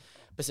 a.m.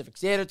 Pacific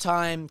Standard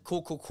Time.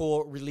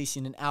 Cool.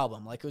 Releasing an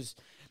album. Like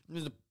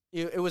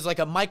it was like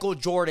a Michael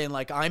Jordan,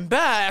 like, I'm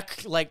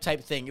back, like,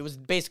 type thing. It was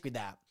basically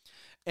that.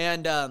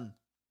 And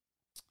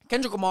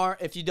Kendrick Lamar,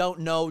 if you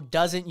don't know,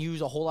 doesn't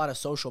use a whole lot of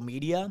social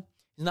media.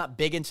 He's not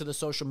big into the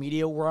social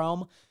media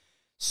realm.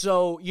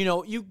 So, you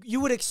know, you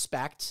would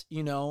expect,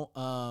 you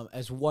know,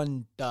 as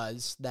one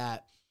does,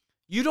 that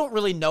you don't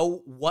really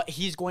know what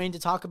he's going to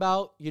talk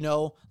about. You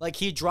know, like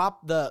he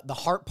dropped the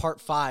Heart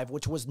Part 5,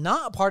 which was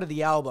not a part of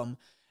the album,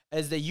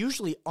 as they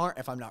usually aren't,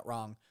 if I'm not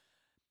wrong.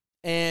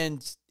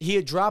 And he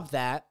had dropped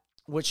that,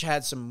 which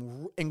had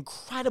some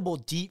incredible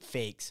deep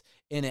fakes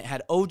in it.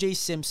 Had O.J.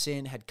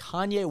 Simpson, had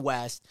Kanye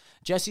West,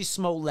 Jesse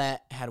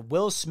Smollett, had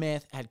Will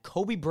Smith, had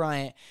Kobe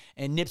Bryant,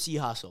 and Nipsey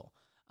Hussle.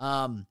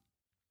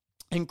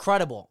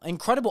 Incredible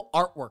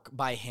artwork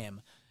by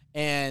him,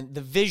 and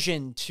the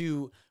vision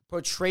to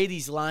portray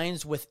these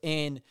lines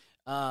within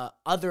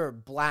other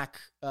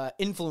black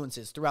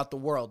influences throughout the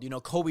world. You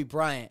know, Kobe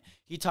Bryant,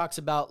 he talks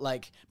about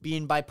like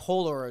being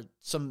bipolar, or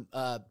some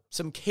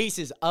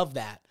cases of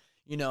that,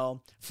 you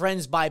know,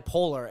 friends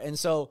bipolar. And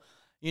so,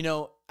 you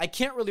know, I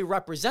can't really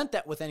represent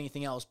that with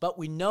anything else, but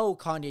we know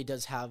Kanye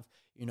does have,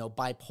 you know,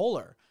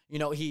 bipolar, you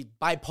know,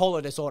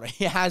 bipolar disorder.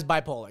 He has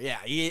bipolar. Yeah,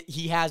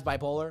 he has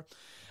bipolar.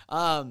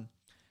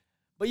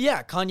 But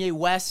yeah, Kanye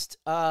West,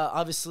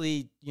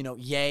 obviously, you know,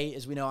 Ye,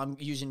 as we know, I'm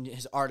using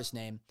his artist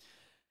name.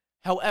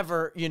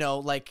 However, you know,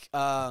 like,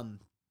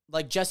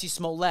 like Jesse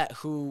Smollett,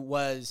 who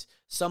was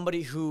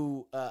somebody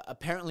who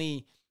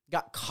apparently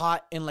got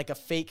caught in like a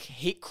fake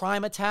hate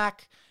crime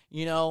attack,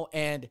 you know,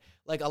 and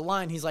like a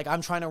line, he's like,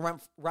 I'm trying to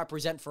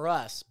represent for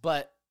us.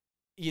 But,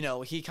 you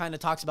know, he kind of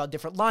talks about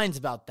different lines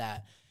about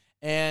that.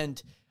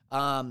 And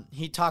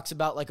he talks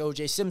about like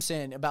O.J.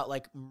 Simpson, about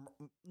like,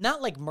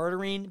 not like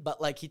murdering, but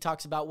like he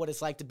talks about what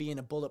it's like to be in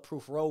a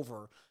bulletproof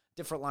Rover,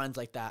 different lines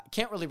like that.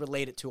 Can't really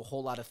relate it to a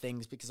whole lot of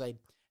things because I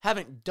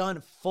haven't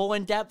done full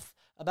in depth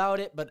about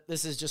it, but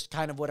this is just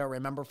kind of what I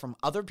remember from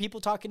other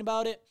people talking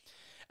about it.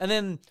 And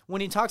then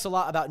when he talks a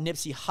lot about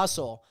Nipsey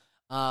Hussle,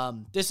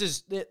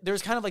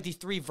 there's kind of like these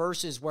three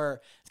verses where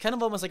it's kind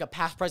of almost like a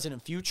past, present,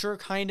 and future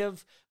kind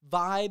of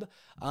vibe.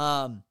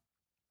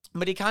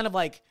 But he kind of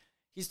like,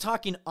 he's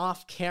talking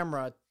off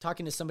camera,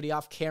 talking to somebody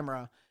off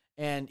camera,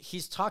 and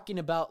he's talking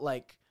about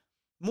like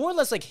more or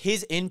less like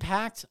his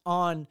impact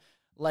on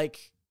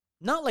like,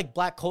 not like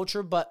black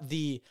culture, but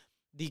the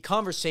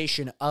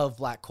conversation of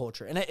black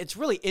culture. And it's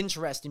really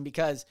interesting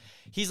because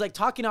he's like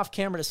talking off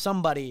camera to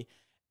somebody,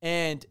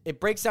 and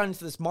it breaks down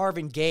into this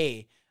Marvin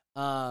Gaye,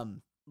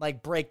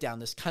 like breakdown,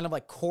 this kind of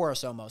like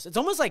chorus almost. It's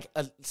almost like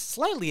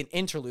slightly an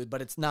interlude,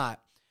 but it's not.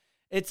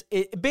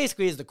 It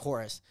basically is the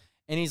chorus.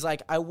 And he's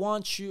like, I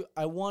want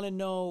to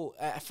know,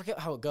 I forget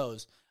how it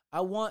goes.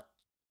 I want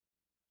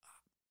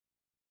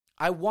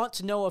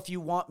to know if you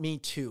want me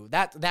to.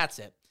 That's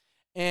it.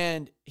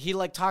 And he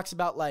like talks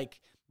about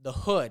like the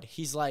hood.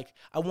 He's like,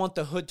 I want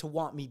the hood to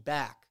want me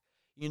back,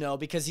 you know,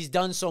 because he's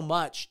done so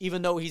much,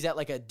 even though he's at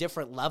like a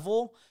different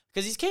level,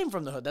 because he's came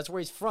from the hood. That's where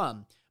he's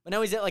from. But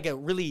now he's at like a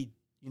really,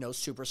 you know,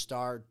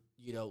 superstar,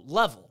 you know,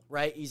 level,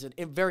 right? He's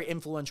a very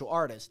influential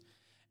artist.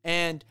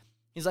 And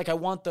he's like, I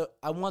want the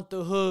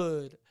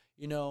hood,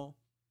 you know,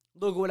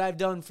 look what I've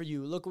done for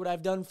you. Look what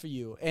I've done for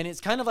you. And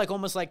it's kind of like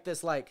almost like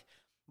this, like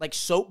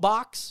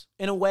soapbox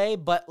in a way,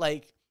 but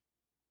like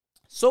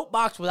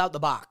soapbox without the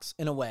box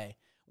in a way,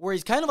 where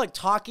he's kind of like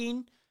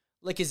talking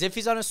like as if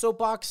he's on a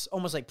soapbox,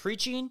 almost like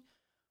preaching,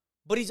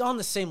 but he's on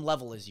the same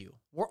level as you.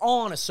 We're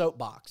all on a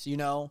soapbox, you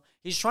know?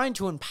 He's trying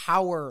to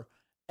empower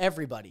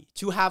everybody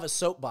to have a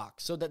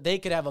soapbox so that they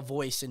could have a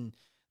voice and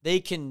they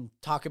can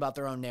talk about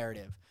their own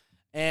narrative.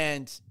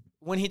 And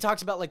when he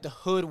talks about like the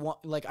hood,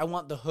 like I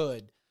want the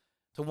hood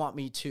to want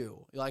me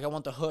too. Like I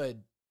want the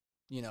hood,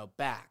 you know,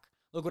 back.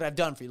 Look what I've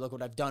done for you. Look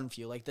what I've done for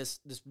you. Like this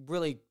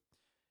really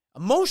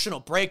emotional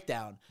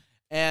breakdown.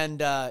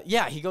 And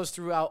yeah, he goes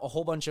throughout a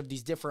whole bunch of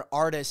these different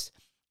artists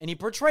and he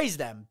portrays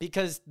them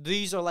because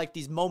these are like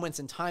these moments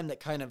in time that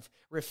kind of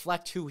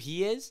reflect who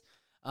he is.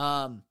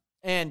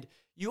 And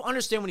you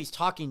understand when he's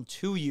talking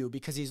to you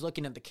because he's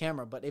looking at the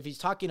camera. But if he's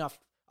talking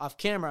off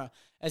camera,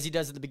 as he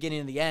does at the beginning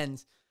and the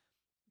end,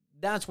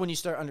 that's when you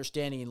start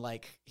understanding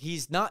like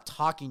he's not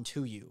talking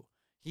to you.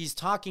 He's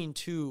talking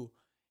to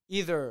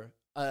either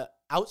a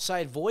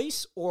outside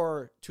voice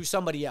or to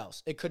somebody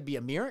else. It could be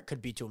a mirror. It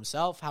could be to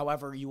himself,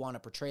 however you want to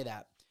portray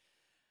that.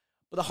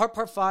 But The Heart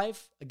Part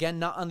 5, again,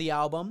 not on the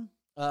album.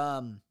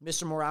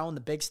 Mr. Morale and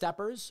the Big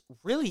Steppers,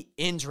 really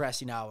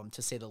interesting album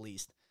to say the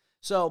least.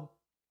 So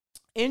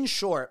in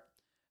short,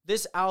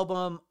 this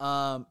album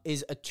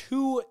is a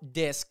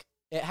 2-disc.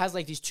 It has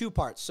like these 2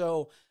 parts.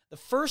 So the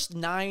first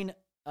 9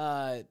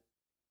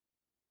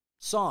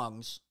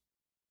 songs,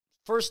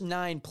 first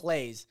 9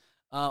 plays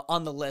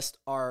on the list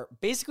are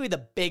basically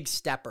the Big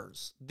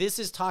Steppers. This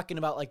is talking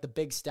about like the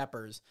Big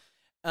Steppers.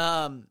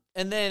 And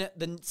then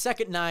the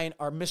second 9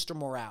 are Mr.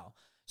 Morale.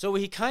 So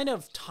he kind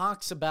of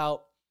talks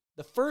about,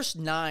 the first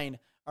 9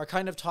 are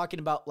kind of talking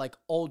about like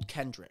old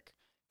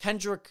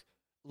Kendrick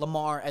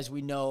Lamar, as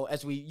we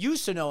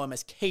used to know him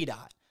as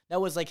K-Dot. That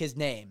was like his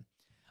name.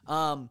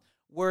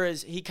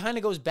 Whereas he kind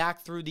of goes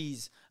back through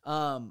these,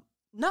 not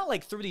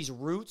like through these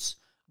roots,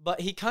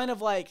 but he kind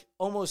of like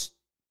almost,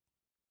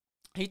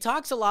 he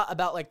talks a lot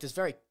about like this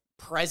very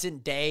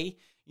present day,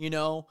 you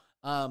know,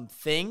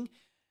 thing.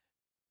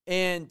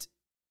 And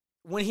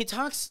when he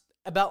talks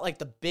about like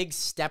the Big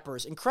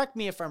Steppers, and correct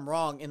me if I'm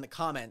wrong in the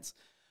comments,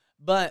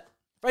 but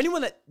for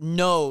anyone that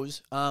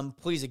knows,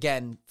 please,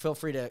 again, feel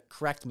free to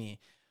correct me.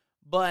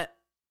 But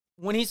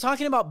when he's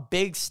talking about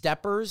Big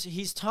Steppers,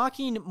 he's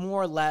talking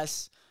more or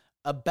less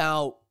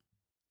about,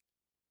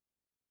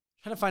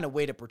 trying to find a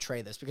way to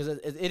portray this because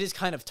it is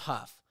kind of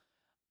tough.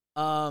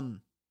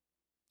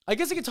 I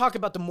guess I could talk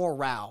about the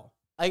morale.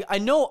 I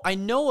know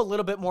a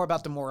little bit more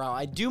about the morale.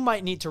 I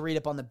might need to read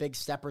up on the Big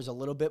Steppers a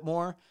little bit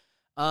more.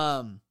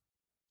 But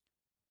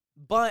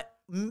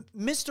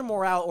Mr.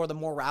 Morale, or the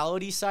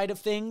morality side of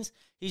things,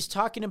 he's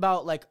talking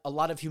about like a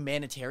lot of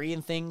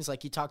humanitarian things.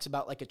 Like he talks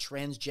about like a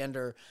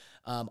transgender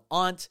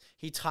aunt.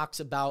 He talks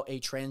about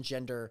a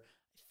transgender, I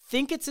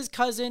think it's his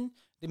cousin,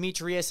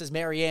 Demetrius, as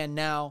Marianne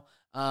now.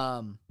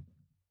 Let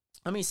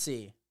me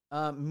see.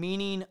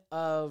 Meaning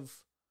of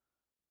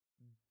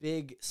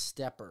Big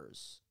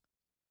Steppers.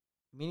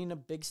 Meaning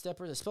of Big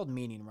Steppers? I spelled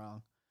meaning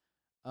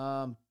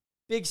wrong.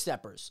 Big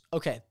Steppers.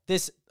 Okay,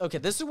 this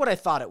is what I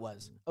thought it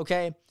was.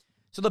 Okay?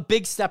 So the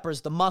Big Steppers,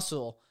 the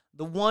muscle,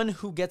 the one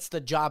who gets the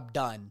job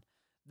done.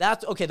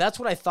 That's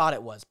what I thought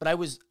it was. But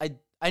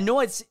I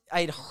know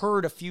I'd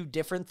heard a few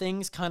different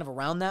things kind of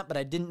around that, but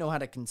I didn't know how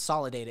to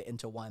consolidate it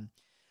into one.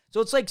 So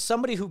it's like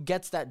somebody who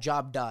gets that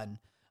job done,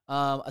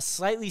 a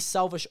slightly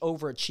selfish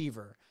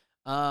overachiever.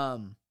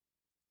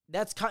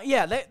 That's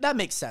that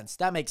makes sense.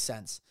 That makes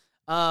sense.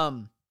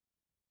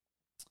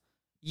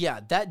 Yeah,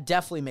 that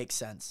definitely makes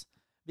sense,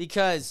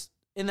 because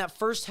in that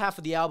first half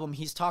of the album,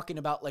 he's talking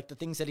about like the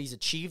things that he's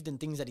achieved and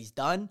things that he's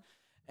done.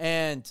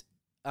 And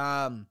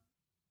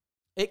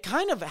it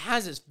kind of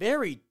has this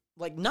very,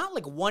 like, not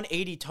like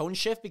 180 tone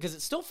shift, because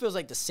it still feels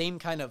like the same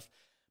kind of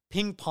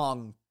ping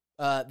pong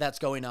that's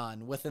going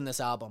on within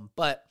this album.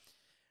 But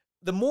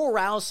the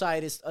morale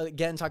side is,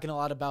 again, talking a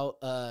lot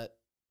about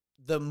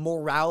the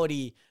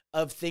morality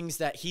of things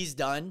that he's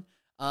done,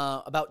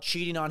 about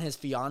cheating on his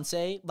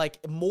fiance. Like,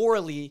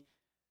 morally,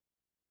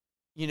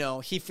 you know,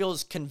 he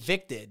feels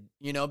convicted,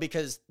 you know,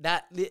 because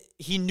that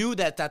he knew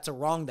that that's a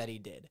wrong that he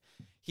did.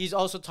 He's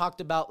also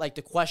talked about like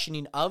the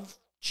questioning of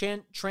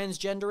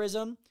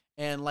transgenderism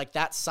and like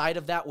that side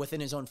of that within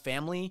his own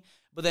family,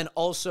 but then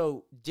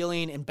also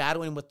dealing and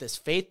battling with this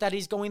faith that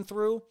he's going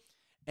through.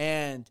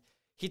 And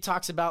he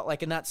talks about,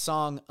 like, in that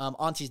song,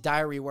 Auntie's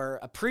Diary, where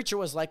a preacher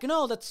was like,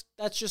 no, that's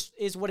just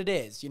is what it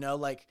is, you know,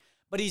 like,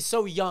 but he's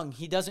so young,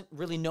 he doesn't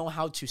really know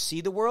how to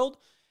see the world.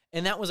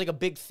 And that was like a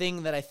big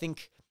thing that I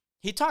think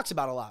he talks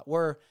about a lot,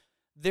 where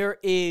there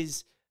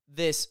is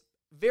this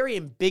very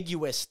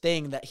ambiguous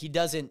thing that he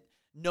doesn't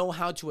know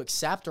how to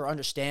accept or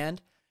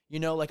understand. You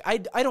know, like, I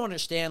don't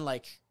understand,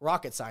 like,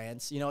 rocket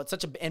science. You know, it's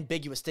such an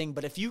ambiguous thing.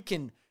 But if you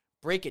can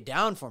break it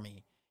down for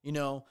me, you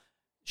know,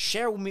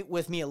 share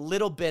with me a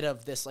little bit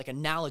of this, like,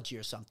 analogy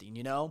or something,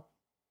 you know?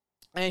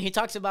 And he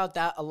talks about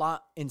that a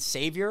lot in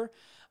Savior.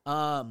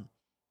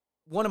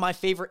 One of my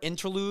favorite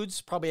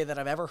interludes, probably, that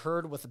I've ever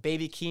heard, with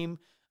Baby Keem,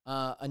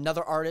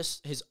 another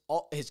artist, his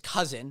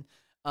cousin,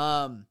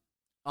 on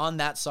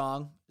that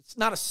song. It's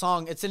not a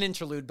song, it's an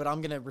interlude, but I'm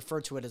going to refer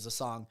to it as a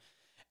song.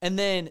 And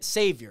then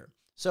Savior.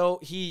 So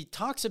he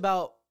talks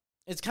about,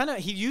 it's kind of,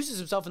 he uses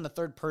himself in the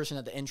third person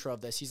at the intro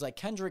of this. He's like,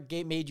 Kendrick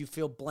made you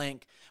feel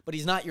blank, but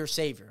he's not your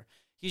savior.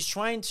 He's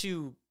trying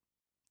to,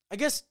 I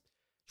guess,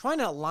 trying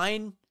to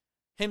align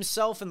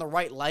himself in the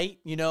right light,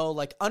 you know,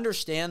 like,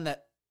 understand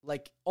that,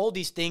 like, all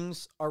these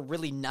things are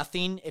really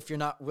nothing if you're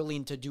not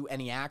willing to do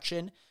any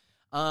action.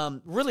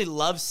 Really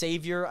love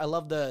Savior. I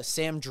love the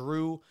Sam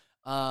Drew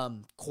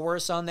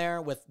chorus on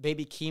there with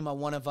Baby Keem on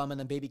one of them, and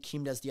then Baby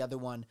Keem does the other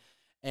one.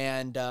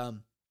 And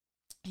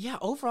yeah,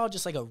 overall,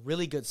 just like a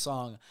really good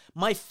song.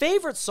 My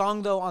favorite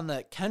song, though, on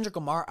the Kendrick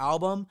Lamar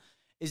album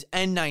is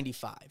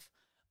N95.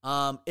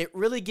 It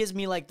really gives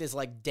me like this,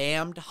 like,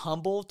 Damned,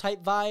 Humble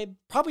type vibe.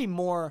 Probably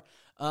more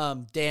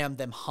Damned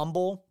than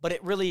Humble, but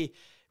it really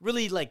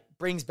like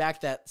brings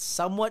back that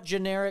somewhat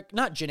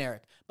not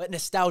generic, but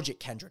nostalgic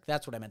Kendrick.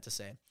 That's what I meant to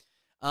say.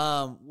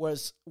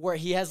 Was where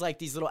he has like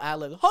these little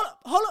ad-libs.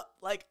 Hold up.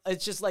 Like,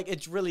 it's just like,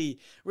 it's really,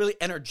 really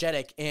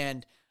energetic,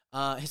 and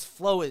his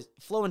flow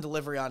and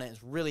delivery on it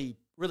is really,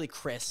 really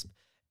crisp,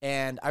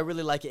 and I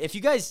really like it. If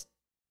you guys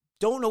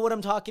don't know what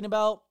I'm talking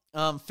about,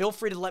 feel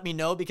free to let me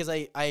know, because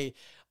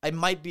it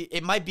might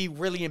be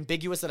really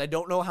ambiguous that I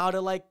don't know how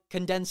to, like,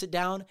 condense it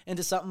down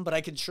into something, but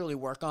I can surely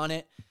work on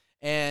it.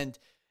 And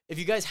if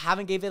you guys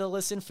haven't gave it a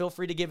listen, feel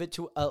free to give it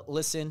a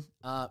listen.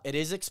 It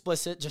is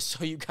explicit, just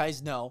so you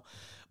guys know,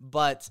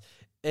 but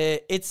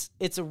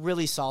it's a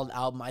really solid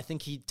album. I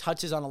think he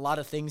touches on a lot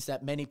of things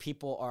that many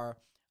people are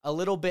a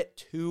little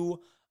bit too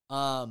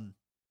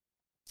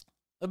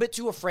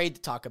afraid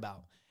to talk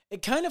about.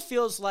 It kind of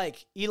feels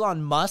like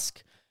Elon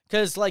Musk,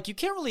 because, like, you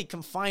can't really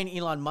confine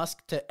Elon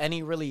Musk to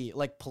any really,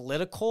 like,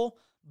 political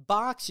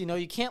box. You know,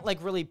 you can't,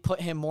 like, really put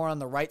him more on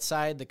the right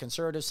side, the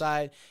conservative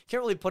side. You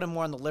can't really put him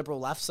more on the liberal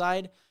left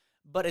side.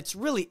 But it's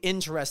really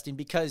interesting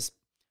because,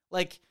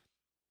 like,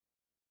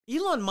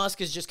 Elon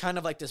Musk is just kind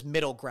of like this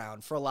middle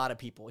ground for a lot of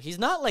people. He's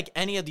not like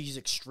any of these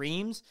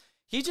extremes.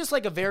 He's just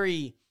like a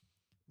very,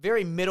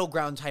 very middle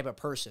ground type of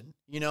person.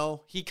 You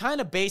know, he kind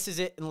of bases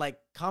it in, like,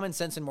 common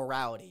sense and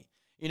morality,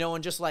 you know,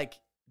 and just like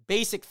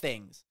basic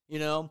things, you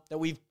know, that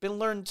we've been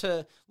learned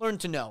to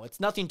know. It's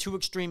nothing too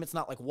extreme. It's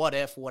not like what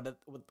if,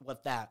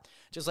 what that.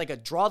 Just like a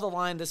draw the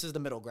line. This is the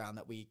middle ground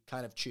that we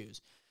kind of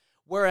choose.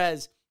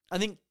 Whereas I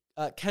think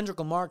Kendrick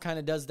Lamar kind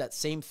of does that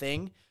same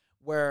thing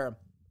where,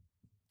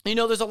 you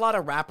know, there's a lot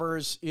of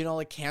rappers, you know,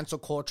 like cancel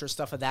culture,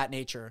 stuff of that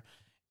nature.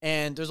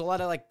 And there's a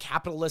lot of, like,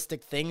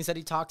 capitalistic things that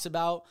he talks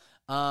about,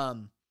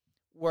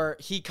 where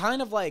he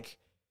kind of, like,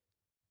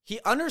 he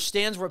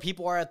understands where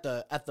people are at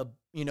the,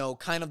 you know,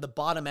 kind of the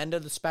bottom end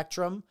of the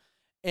spectrum.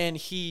 And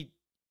he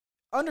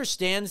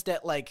understands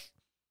that, like,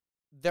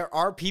 there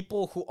are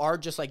people who are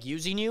just, like,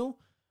 using you.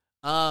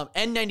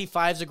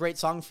 N95 is a great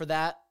song for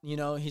that. You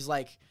know, he's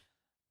like,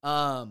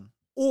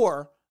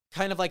 or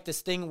kind of like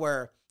this thing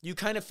where you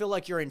kind of feel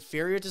like you're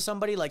inferior to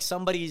somebody, like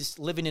somebody's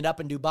living it up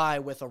in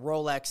Dubai with a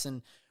Rolex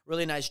and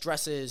really nice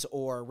dresses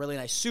or really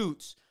nice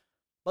suits,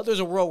 but there's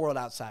a real world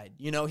outside.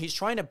 You know, he's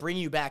trying to bring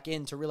you back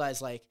in to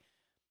realize, like,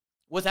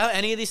 without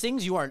any of these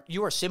things, you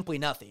are simply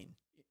nothing.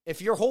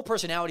 If your whole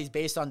personality is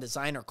based on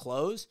designer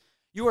clothes,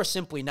 you are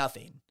simply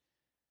nothing.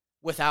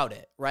 without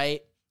it,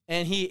 right?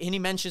 And he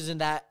mentions in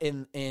that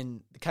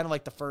in kind of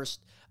like the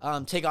first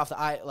take off the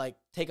eye, like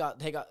take off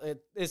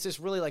it's this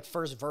really like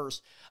first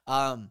verse.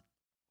 And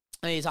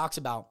he talks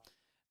about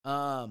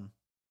and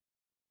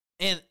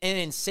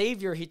in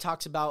Savior he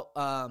talks about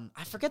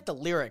I forget the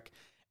lyric.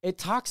 It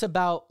talks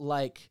about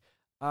like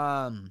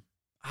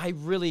I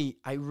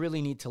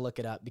really need to look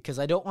it up because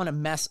I don't want to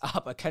mess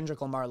up a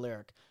Kendrick Lamar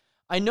lyric.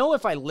 I know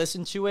if I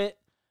listen to it,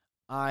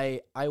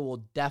 I will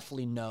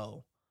definitely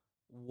know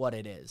what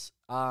it is.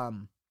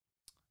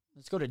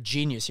 Let's go to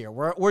Genius here.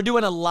 We're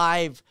doing a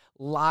live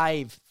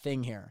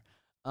thing here.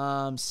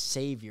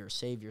 Savior.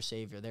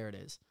 There it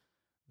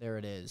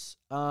is.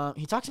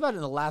 He talks about it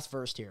in the last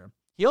verse here.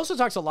 He also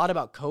talks a lot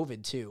about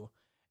COVID too.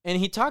 And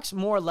he talks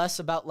more or less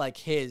about like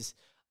his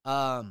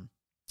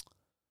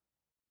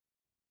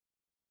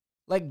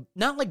like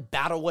not like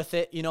battle with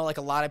it, you know, like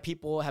a lot of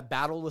people have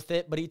battled with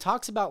it, but he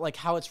talks about like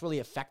how it's really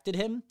affected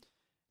him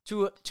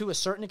to a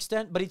certain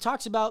extent. But he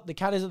talks about the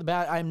cat is of the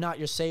bad, I am not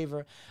your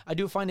savior. I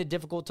do find it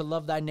difficult to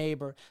love thy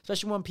neighbor,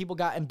 especially when people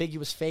got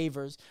ambiguous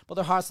favors, but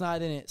their heart's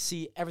not in it.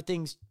 See,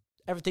 everything's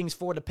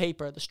for the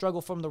paper. The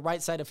struggle for the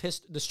right side of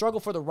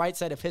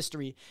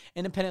history.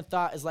 Independent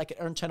thought is like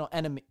an eternal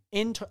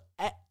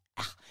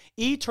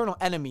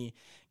enemy.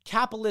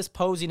 Capitalist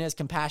posing as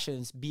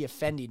compassion be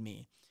offending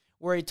me.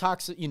 Where he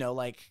talks, you know,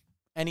 like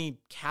any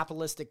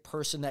capitalistic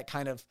person that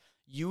kind of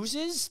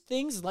uses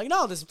things like,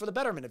 no, this is for the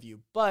betterment of you,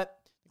 but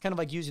kind of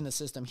like using the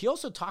system. He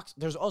also talks,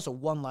 there's also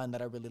one line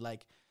that I really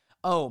like.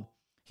 Oh,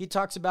 he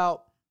talks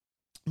about,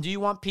 do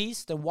you want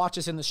peace? Then watch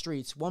us in the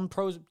streets. One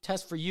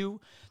protest for you,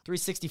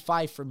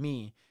 365 for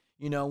me.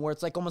 You know, where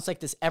it's like almost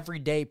like this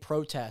everyday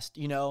protest,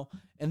 you know,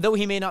 and though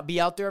he may not be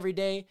out there every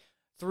day,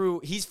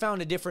 he's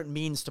found a different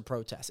means to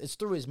protest. It's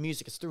through his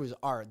music. It's through his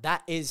art.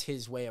 That is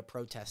his way of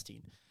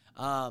protesting.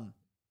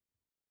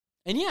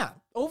 And yeah,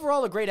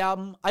 overall a great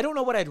album. I don't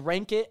know what I'd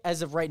rank it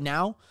as of right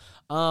now.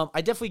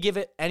 I definitely give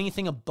it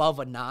anything above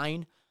a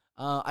 9.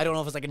 I don't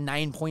know if it's like a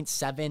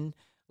 9.7.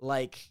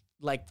 Like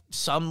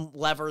some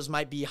levers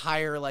might be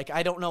higher. Like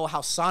I don't know how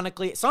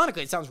sonically it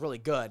sounds really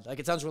good. Like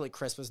it sounds really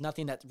crisp. There's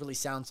nothing that really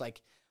sounds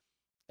like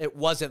it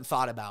wasn't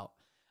thought about.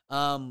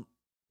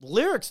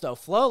 Lyrics though,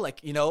 flow,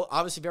 like, you know,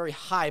 obviously very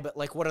high, but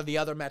like what are the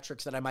other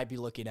metrics that I might be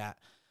looking at?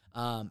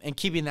 And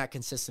keeping that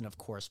consistent, of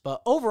course.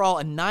 But overall,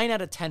 a 9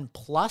 out of 10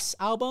 plus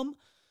album.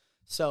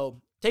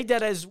 So take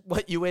that as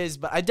what you is.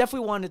 But I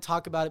definitely wanted to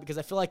talk about it because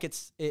I feel like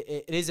it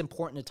is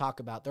important to talk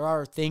about. There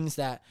are things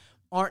that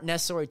aren't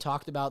necessarily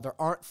talked about. There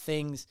aren't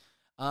things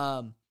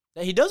that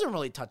he doesn't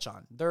really touch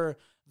on. There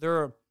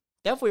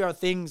definitely are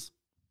things,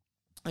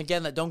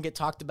 again, that don't get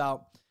talked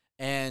about.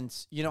 And,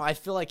 you know, I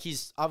feel like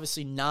he's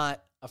obviously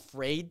not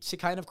afraid to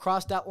kind of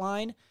cross that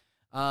line,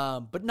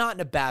 but not in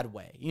a bad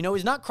way. You know,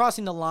 he's not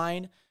crossing the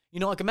line. You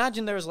know, like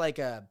imagine there's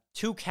like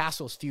two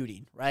castles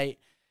feuding, right?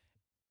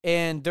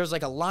 And there's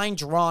like a line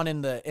drawn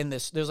in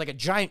this, there's like a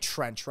giant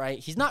trench, right?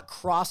 He's not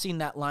crossing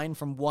that line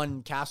from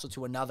one castle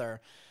to another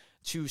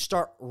to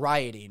start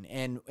rioting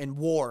and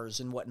wars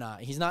and whatnot.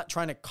 He's not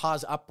trying to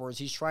cause uproars.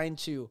 He's trying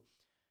to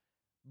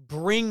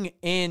bring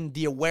in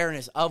the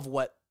awareness of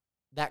what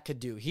that could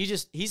do.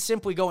 He's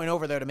simply going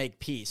over there to make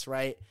peace,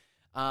 right?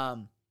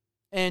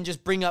 And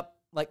just bring up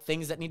like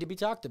things that need to be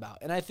talked about.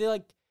 And I feel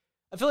like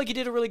he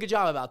did a really good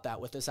job about that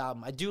with this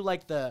album. I do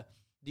like the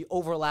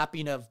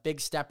overlapping of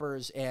Big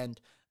Steppers and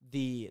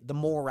the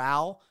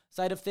morale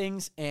side of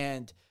things.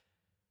 And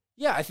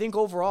yeah, I think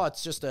overall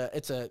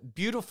it's a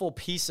beautiful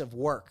piece of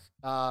work.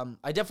 I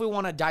definitely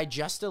want to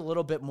digest it a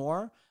little bit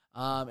more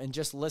and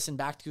just listen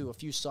back to a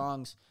few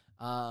songs.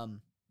 So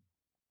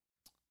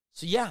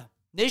yeah,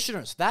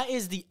 Nationers, that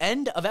is the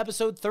end of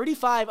episode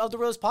 35 of the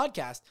Realist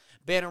Podcast.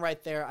 Banner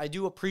right there. I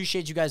do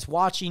appreciate you guys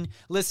watching,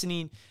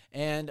 listening,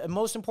 and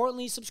most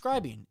importantly,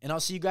 subscribing. And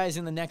I'll see you guys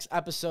in the next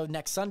episode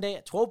next Sunday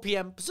at 12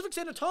 p.m. Pacific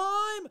Standard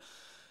Time.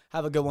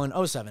 Have a good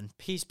one. 07.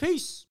 Peace.